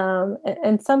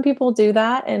 And some people do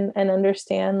that and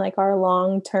understand like our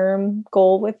long-term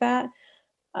goal with that.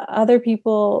 Other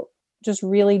people just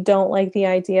really don't like the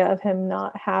idea of him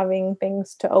not having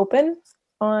things to open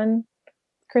on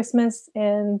Christmas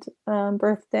and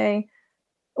birthday,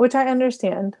 which I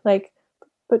understand. Like,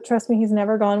 but trust me, he's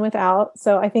never gone without,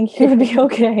 so I think he would be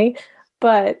okay.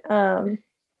 But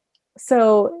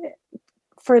so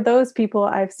for those people,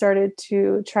 I've started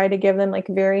to try to give them like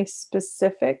very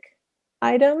specific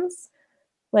items,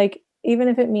 like even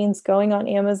if it means going on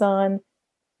Amazon,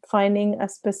 finding a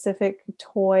specific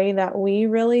toy that we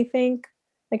really think,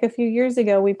 like a few years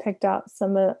ago we picked out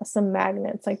some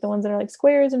magnets, like the ones that are like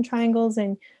squares and triangles,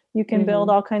 and you can build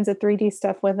all kinds of 3D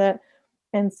stuff with it.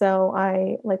 And so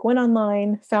I like went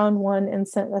online, found one, and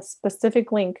sent a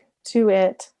specific link to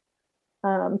it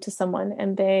to someone,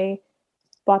 and they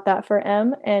bought that for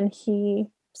M, and he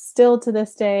still to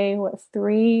this day,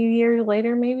 3 years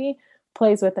later maybe,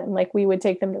 plays with them. Like we would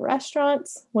take them to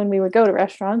restaurants when we would go to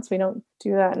restaurants. We don't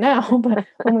do that now, but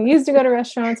when we used to go to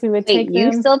restaurants, we would take them.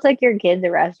 You still took your kids to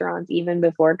restaurants even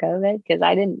before COVID? Because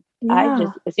I didn't. Yeah. I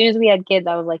just, as soon as we had kids,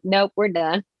 I was like, nope, we're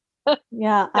done.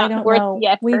 Yeah, I don't know.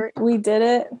 We did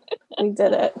it. We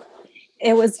did it.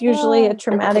 It was usually a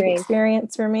traumatic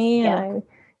experience for me, and I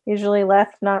usually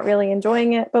left not really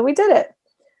enjoying it, but we did it.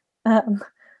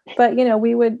 But you know,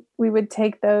 we would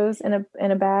take those in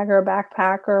a bag or a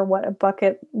backpack or a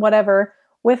bucket, whatever,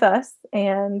 with us.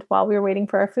 And while we were waiting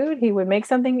for our food, he would make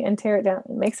something and tear it down,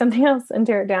 and make something else and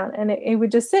tear it down, and it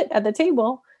would just sit at the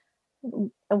table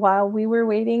while we were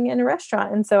waiting in a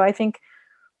restaurant. And so I think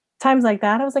times like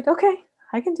that, I was like, okay,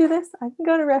 I can do this. I can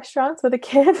go to restaurants with a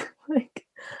kid. Like,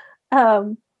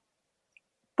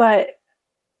 but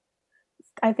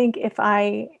I think if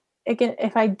I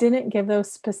didn't give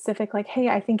those specific, like, hey,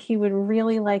 I think he would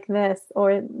really like this,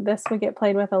 or this would get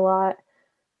played with a lot,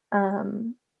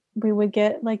 we would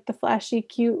get like the flashy,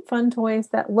 cute, fun toys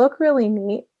that look really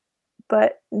neat,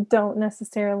 but don't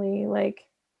necessarily like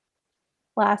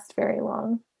last very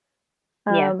long.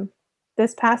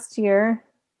 This past year,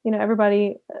 you know,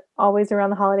 everybody always around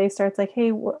the holidays starts like,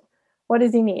 hey, what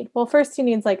does he need? Well, first he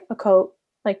needs like a coat,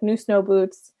 like new snow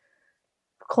boots,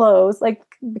 clothes, like,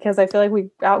 because I feel like we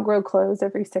outgrow clothes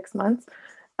every 6 months.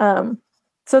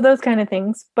 So those kind of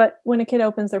things. But when a kid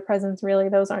opens their presents, really,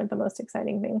 those aren't the most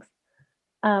exciting things.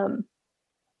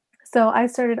 So I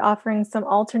started offering some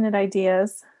alternate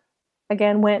ideas.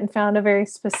 Again, went and found a very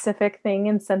specific thing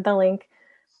and sent the link.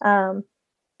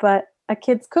 But a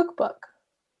kid's cookbook.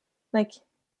 Like,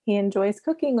 he enjoys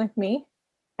cooking with me,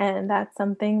 and that's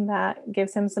something that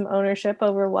gives him some ownership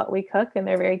over what we cook. And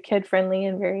they're very kid friendly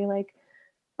and very like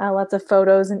lots of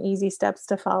photos and easy steps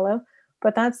to follow.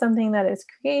 But that's something that is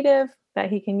creative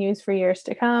that he can use for years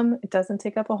to come. It doesn't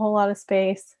take up a whole lot of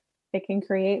space. It can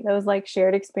create those like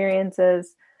shared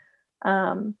experiences,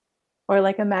 or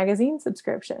like a magazine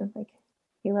subscription. Like,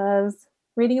 he loves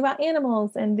reading about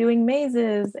animals and doing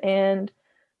mazes and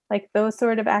like those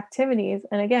sort of activities.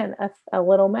 And again, a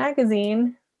little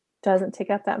magazine doesn't take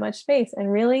up that much space.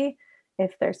 And really,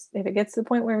 if it gets to the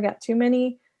point where we've got too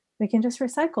many, we can just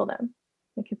recycle them.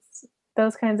 Like, it's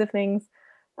those kinds of things.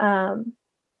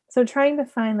 So trying to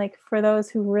find, like, for those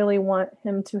who really want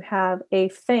him to have a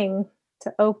thing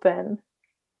to open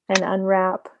and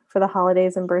unwrap for the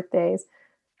holidays and birthdays,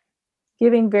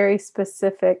 giving very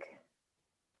specific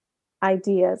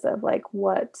ideas of like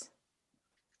what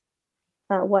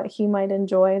he might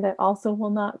enjoy that also will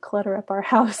not clutter up our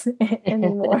house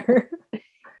anymore.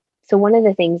 So one of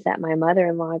the things that my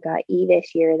mother-in-law got E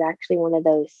this year is actually one of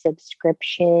those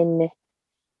subscription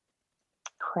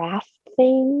craft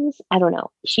things. I don't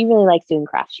know. She really likes doing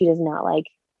crafts. She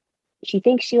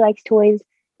thinks she likes toys,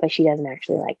 but she doesn't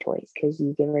actually like toys, because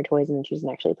you give her toys and then she doesn't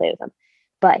actually play with them.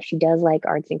 But she does like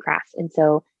arts and crafts. And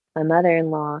so my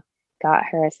mother-in-law got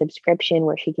her a subscription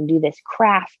where she can do this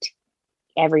craft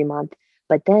every month,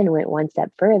 but then went one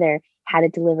step further, had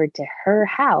it delivered to her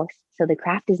house. So the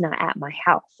craft is not at my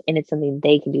house, and it's something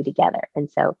they can do together. And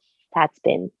so that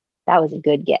was a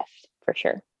good gift for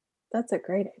sure. That's a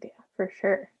great idea for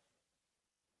sure.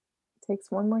 It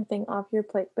takes one more thing off your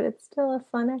plate, but it's still a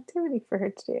fun activity for her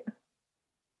to do.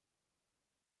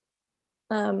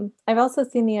 I've also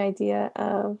seen the idea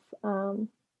of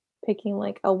picking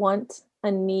like a want, a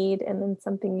need, and then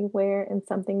something you wear and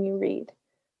something you read.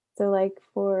 So, like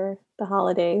for the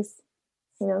holidays,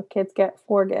 kids get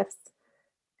 4 gifts,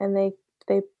 and they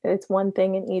it's one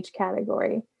thing in each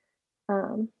category.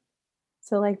 Um,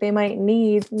 so, like they might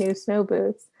need new snow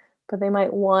boots, but they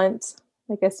might want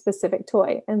like a specific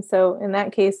toy, and so in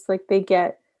that case, like they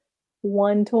get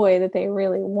one toy that they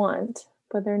really want,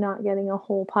 but they're not getting a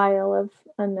whole pile of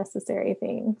unnecessary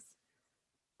things.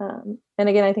 And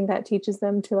again, I think that teaches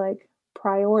them to like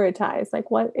prioritize, like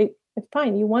it's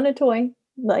fine. You want a toy,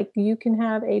 like you can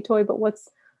have a toy, but what's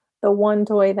the one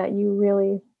toy that you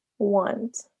really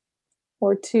want?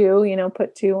 Or two,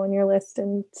 put 2 on your list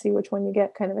and see which one you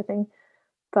get, kind of a thing.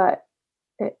 But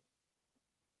it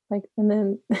like, and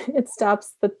then it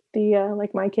stops the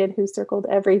like my kid who circled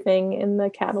everything in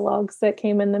the catalogs that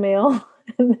came in the mail.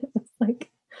 And it's like,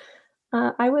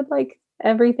 I would like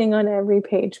everything on every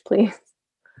page, please.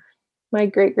 My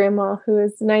great grandma, who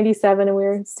is 97, and we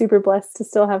were super blessed to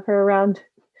still have her around,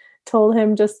 told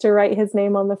him just to write his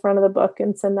name on the front of the book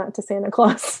and send that to Santa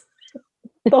Claus.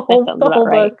 the whole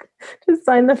right. book. Just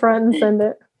sign the front and send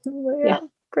it. Like, yeah,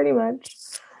 pretty much.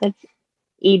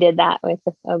 He did that with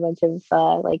a bunch of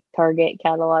like Target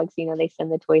catalogs. They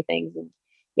send the toy things, and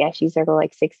she circled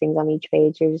like 6 things on each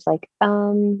page. You're just like,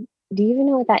 do you even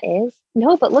know what that is?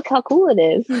 No, but look how cool it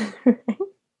is.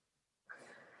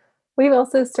 We've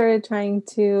also started trying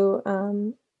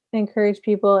to encourage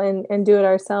people and do it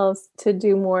ourselves to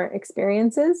do more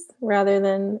experiences rather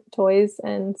than toys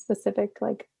and specific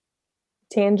like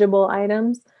tangible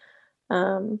items.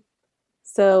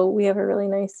 So we have a really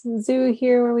nice zoo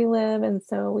here where we live, and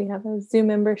so we have a zoo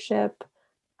membership.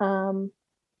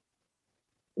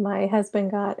 My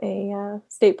husband got a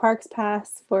state parks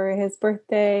pass for his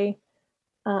birthday,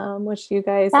 which you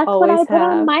guys That's always what I put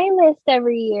have on my list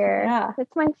every year. Yeah,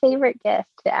 that's my favorite gift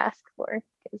to ask for.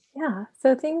 Yeah,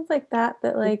 so things like that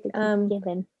like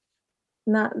given.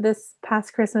 Not this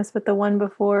past Christmas, but the one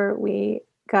before, we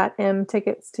got him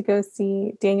tickets to go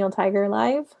see Daniel Tiger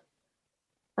live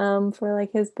for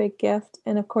like his big gift.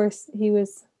 And of course, he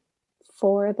was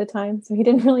 4 at the time, so he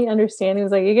didn't really understand. He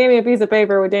was like, "You gave me a piece of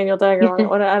paper with Daniel Tiger on it.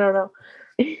 What? I don't know."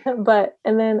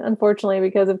 And then unfortunately,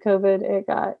 because of COVID, it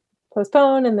got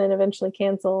postponed and then eventually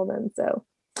canceled, and so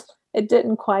it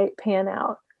didn't quite pan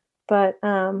out. But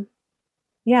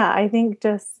yeah, I think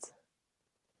just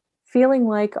feeling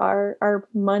like our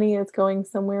money is going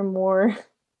somewhere more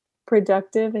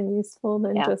productive and useful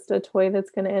than just a toy that's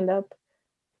going to end up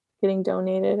getting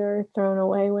donated or thrown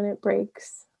away when it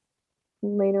breaks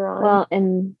later on. Well,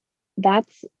 and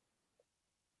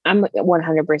I'm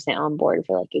 100% on board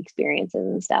for like experiences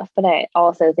and stuff, but I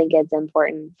also think it's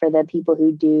important for the people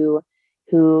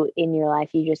who in your life,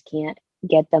 you just can't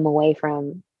get them away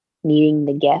from needing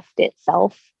the gift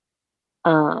itself.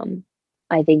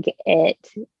 I think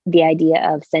the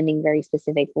idea of sending very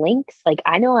specific links, like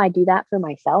I know I do that for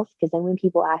myself, because then when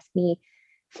people ask me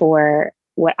for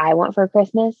what I want for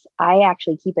Christmas, I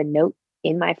actually keep a note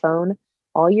in my phone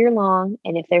all year long.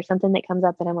 And if there's something that comes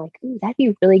up that I'm like, ooh, that'd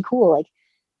be really cool,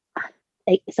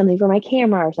 like something for my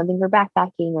camera or something for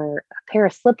backpacking or a pair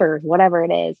of slippers, whatever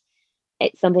it is,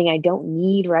 it's something I don't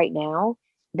need right now,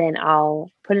 then I'll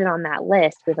put it on that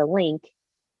list with a link.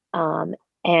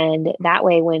 And that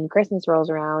way, when Christmas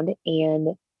rolls around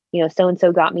and,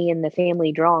 so-and-so got me in the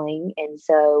family drawing, and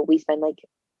so we spend like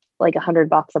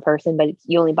 $100 a person, but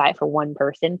you only buy it for one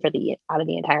person out of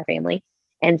the entire family.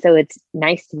 And so it's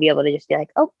nice to be able to just be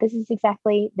like, oh, this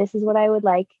is what I would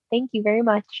like. Thank you very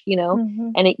much.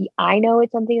 Mm-hmm. And I know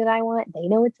it's something that I want. They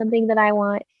know it's something that I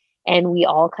want. And we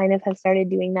all kind of have started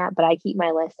doing that, but I keep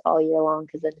my list all year long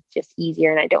because then it's just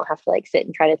easier and I don't have to like sit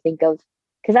and try to think of,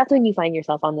 because that's when you find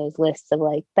yourself on those lists of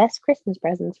like best Christmas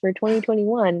presents for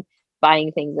 2021,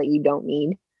 buying things that you don't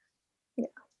need. Yeah.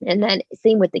 And then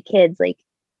same with the kids, like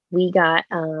we got,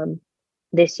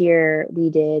 this year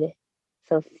we did,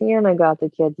 so Sienna got the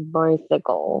kids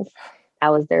bicycles.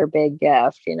 That was their big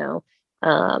gift,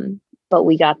 but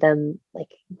we got them like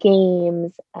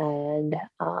games and,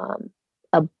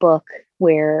 a book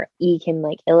where you can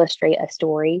like illustrate a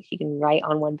story. You can write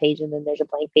on one page and then there's a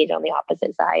blank page on the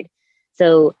opposite side.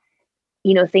 So,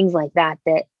 things like that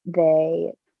that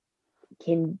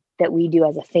we do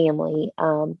as a family.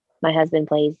 My husband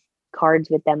plays cards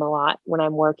with them a lot when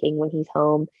I'm working, when he's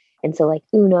home. And so like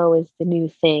Uno is the new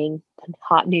thing, the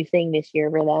hot new thing this year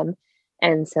for them.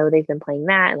 And so they've been playing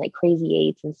that and like Crazy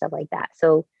Eights and stuff like that.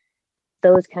 So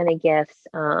those kind of gifts.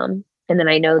 And And then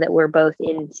I know that we're both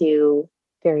very into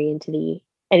the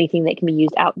anything that can be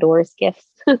used outdoors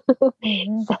gifts.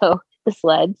 Mhm. So the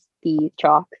sleds, the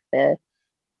chalk, the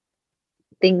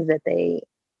things that they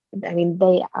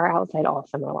are outside all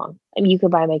summer long. I mean, you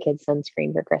could buy my kids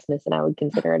sunscreen for Christmas and I would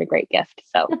consider it a great gift.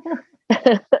 So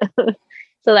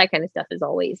so that kind of stuff is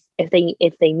always, if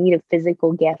they need a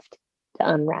physical gift to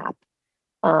unwrap,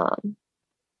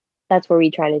 that's where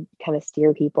we try to kind of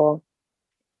steer people.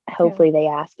 Hopefully they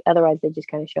ask. Otherwise they just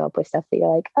kind of show up with stuff that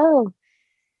you're like, oh,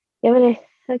 you're gonna,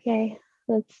 okay,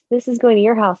 this is going to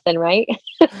your house then, right?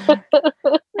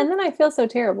 And then I feel so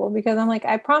terrible because I'm like,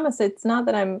 I promise it's not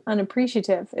that I'm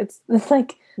unappreciative. It's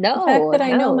like the fact that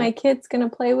I know my kid's going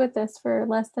to play with this for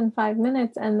less than 5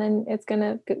 minutes and then it's going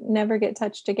to never get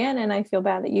touched again. And I feel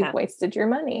bad that you've wasted your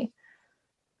money.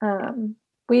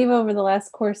 We've, over the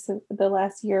course of the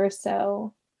last year or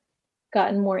so,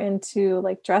 gotten more into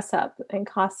like dress up and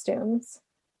costumes.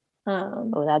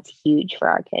 That's huge for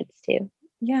our kids too.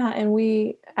 Yeah, and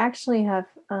we actually have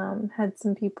had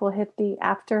some people hit the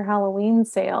after Halloween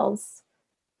sales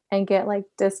and get like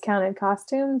discounted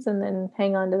costumes and then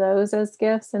hang on to those as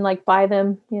gifts and like buy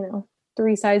them,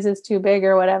 3 sizes too big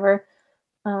or whatever.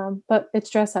 But it's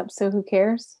dress up, so who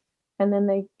cares? And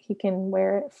then he can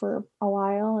wear it for a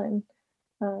while. And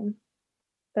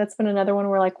that's been another one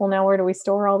where like, well, now where do we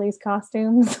store all these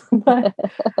costumes?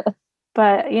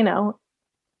 but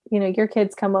your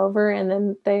kids come over and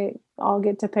then they all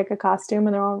get to pick a costume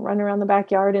and they're all running around the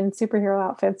backyard in superhero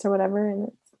outfits or whatever. And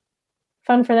it's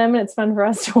fun for them and it's fun for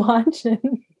us to watch.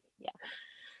 And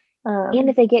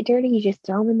if they get dirty, you just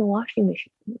throw them in the washing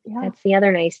machine. Yeah. That's the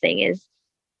other nice thing is,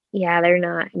 they're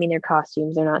not, their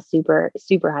costumes are not super,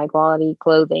 super high quality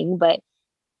clothing, but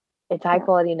it's high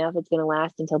quality enough. It's going to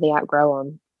last until they outgrow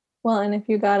them. Well, and if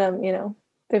you got them,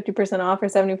 50% off or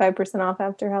 75% off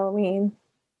after Halloween,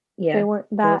 they weren't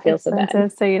that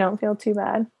expensive, so you don't feel too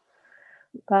bad.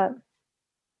 But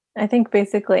I think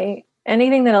basically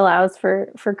anything that allows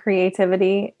for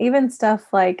creativity, even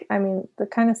stuff like, the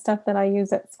kind of stuff that I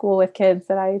use at school with kids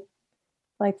that I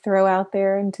like throw out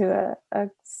there into a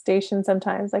station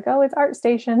sometimes, like, oh, it's art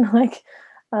station, like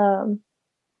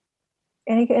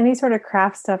any sort of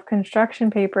craft stuff, construction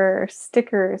paper,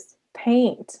 stickers,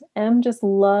 paint. Em just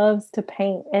loves to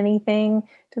paint anything.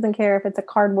 Doesn't care if it's a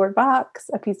cardboard box,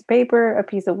 a piece of paper, a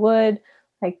piece of wood,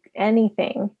 like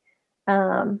anything.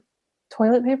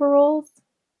 Toilet paper rolls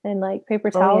and like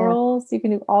paper towel rolls. You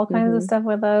can do all kinds of stuff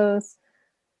with those.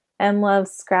 Em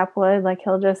loves scrap wood. Like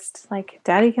he'll just like,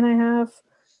 Daddy, can I have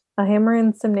a hammer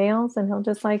and some nails? And he'll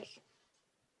just like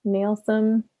nail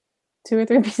some 2 or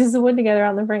 3 pieces of wood together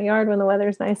out in the front yard when the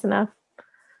weather's nice enough.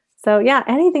 So yeah,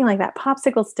 anything like that,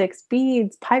 popsicle sticks,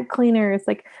 beads, pipe cleaners,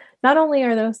 like not only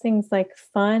are those things like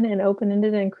fun and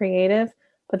open-ended and creative,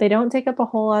 but they don't take up a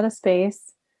whole lot of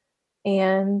space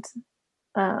and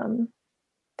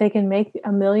they can make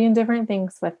a million different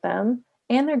things with them.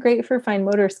 And they're great for fine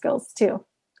motor skills too.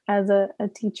 As a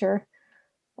teacher,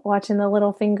 watching the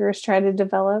little fingers try to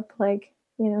develop like,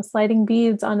 sliding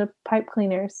beads onto pipe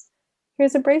cleaners.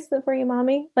 Here's a bracelet for you,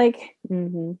 mommy. Like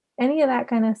any of that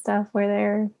kind of stuff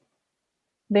where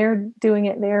they're doing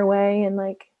it their way and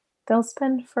like they'll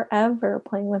spend forever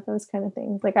playing with those kind of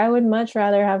things. Like I would much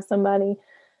rather have somebody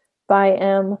buy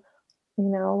Em,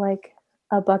 like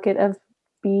a bucket of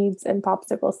beads and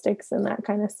popsicle sticks and that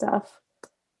kind of stuff.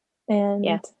 And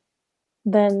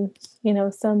then,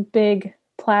 some big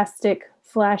plastic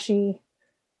flashy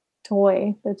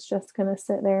toy that's just going to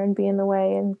sit there and be in the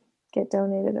way and get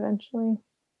donated eventually.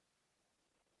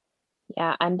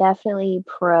 Yeah, I'm definitely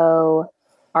pro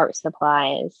art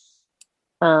supplies.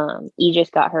 E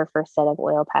just got her first set of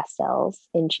oil pastels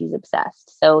and she's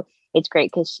obsessed. So it's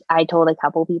great because I told a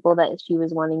couple people that she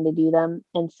was wanting to do them.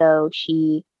 And so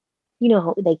she,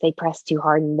 like they press too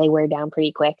hard and they wear down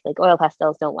pretty quick. Like oil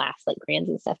pastels don't last like crayons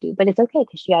and stuff do, but it's okay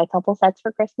because she got a couple sets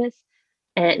for Christmas.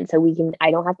 And so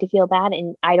I don't have to feel bad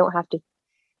and I don't have to,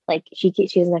 like, she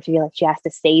doesn't have to feel like she has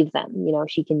to save them.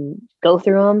 She can go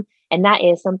through them. And that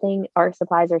is something, art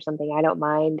supplies are something I don't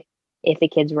mind if the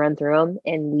kids run through them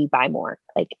and we buy more.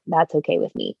 Like, that's okay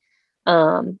with me.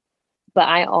 But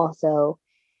I also,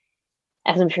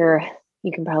 as I'm sure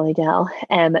you can probably tell,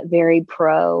 am very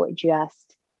pro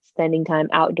just spending time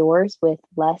outdoors with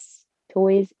less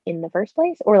toys in the first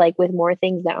place, or like with more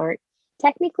things that aren't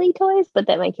technically toys, but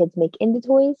that my kids make into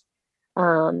toys.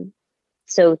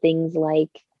 So things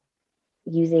like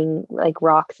using like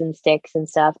rocks and sticks and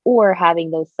stuff, or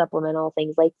having those supplemental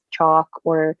things like chalk,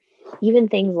 or even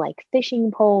things like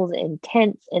fishing poles and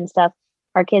tents and stuff.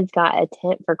 Our kids got a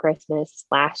tent for Christmas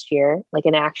last year, like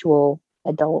an actual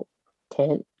adult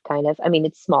tent, kind of.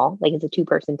 It's small, like it's a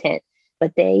 2-person tent,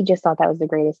 But they just thought that was the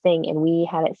greatest thing. And we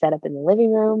had it set up in the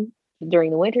living room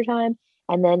during the winter time.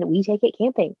 And then we take it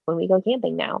camping when we go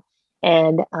camping now.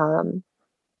 And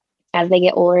as they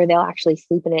get older, they'll actually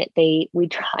sleep in it. We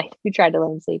tried to let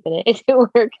them sleep in it. It didn't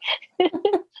work.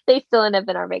 They still end up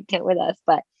in our big tent with us,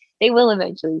 but they will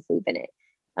eventually sleep in it.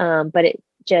 But it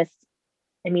just,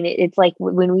 I mean, it's like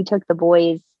when we took the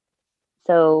boys,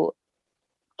 so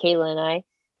Kayla and I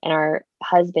and our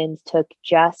husbands took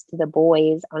just the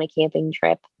boys on a camping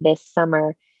trip this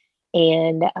summer.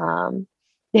 And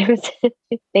there was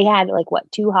they had like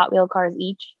what, 2 Hot Wheel cars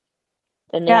each.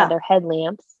 Then they had their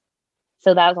headlamps.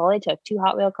 So that was all they took. 2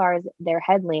 Hot Wheel cars, their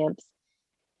headlamps,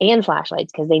 and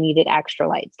flashlights because they needed extra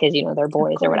lights because, you know, they're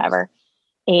boys or whatever.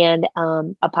 And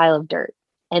a pile of dirt.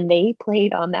 And they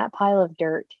played on that pile of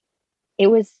dirt. It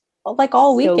was like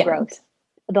all weekend. So gross.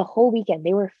 The whole weekend.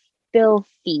 They were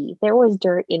filthy. There was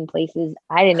dirt in places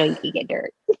I didn't know you could get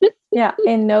dirt. Yeah,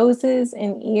 in noses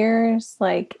and ears,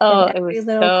 like in every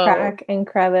little crack and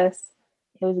crevice.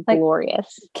 It was like,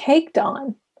 glorious. Caked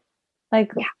on.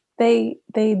 Like they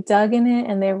dug in it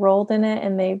and they rolled in it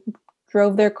and they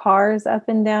drove their cars up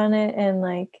and down it, and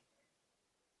like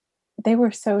they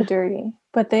were so dirty,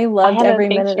 but they loved every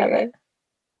minute of it.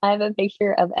 I have a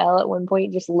picture of Elle at one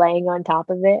point just laying on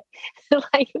top of it,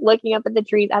 like looking up at the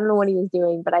trees. I don't know what he was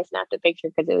doing, but I snapped a picture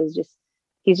because it was just,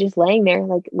 he's just laying there,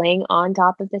 like laying on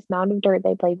top of this mound of dirt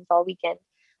they played with all weekend,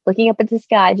 looking up at the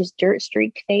sky, just dirt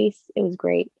streaked face. It was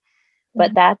great.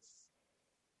 But that's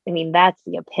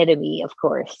the epitome, of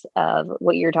course, of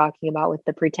what you're talking about with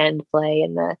the pretend play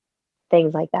and the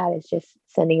things like that. It's just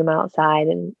sending them outside.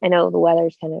 And I know the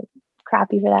weather's kind of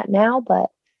crappy for that now, but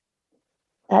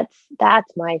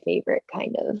that's my favorite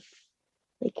kind of,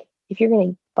 like, if you're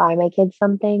going to buy my kids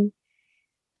something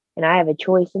and I have a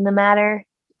choice in the matter,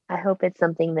 I hope it's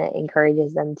something that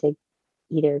encourages them to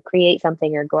either create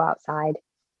something or go outside.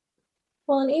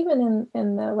 Well, and even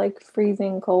in the like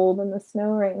freezing cold and the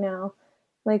snow right now,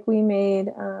 like we made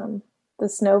the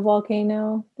snow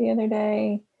volcano the other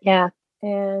day. Yeah.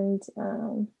 And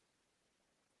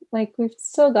like we've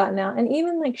still gotten out, and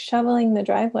even like shoveling the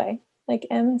driveway. Like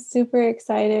Emma's super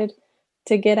excited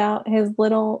to get out his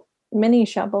little mini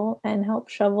shovel and help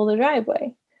shovel the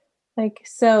driveway. Like,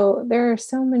 so there are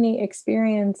so many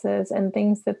experiences and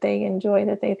things that they enjoy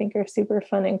that they think are super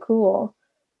fun and cool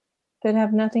that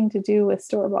have nothing to do with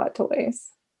store-bought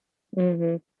toys.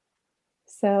 Mm-hmm.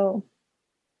 So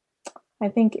I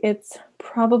think it's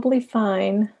probably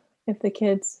fine if the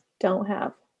kids don't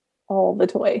have all the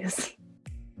toys.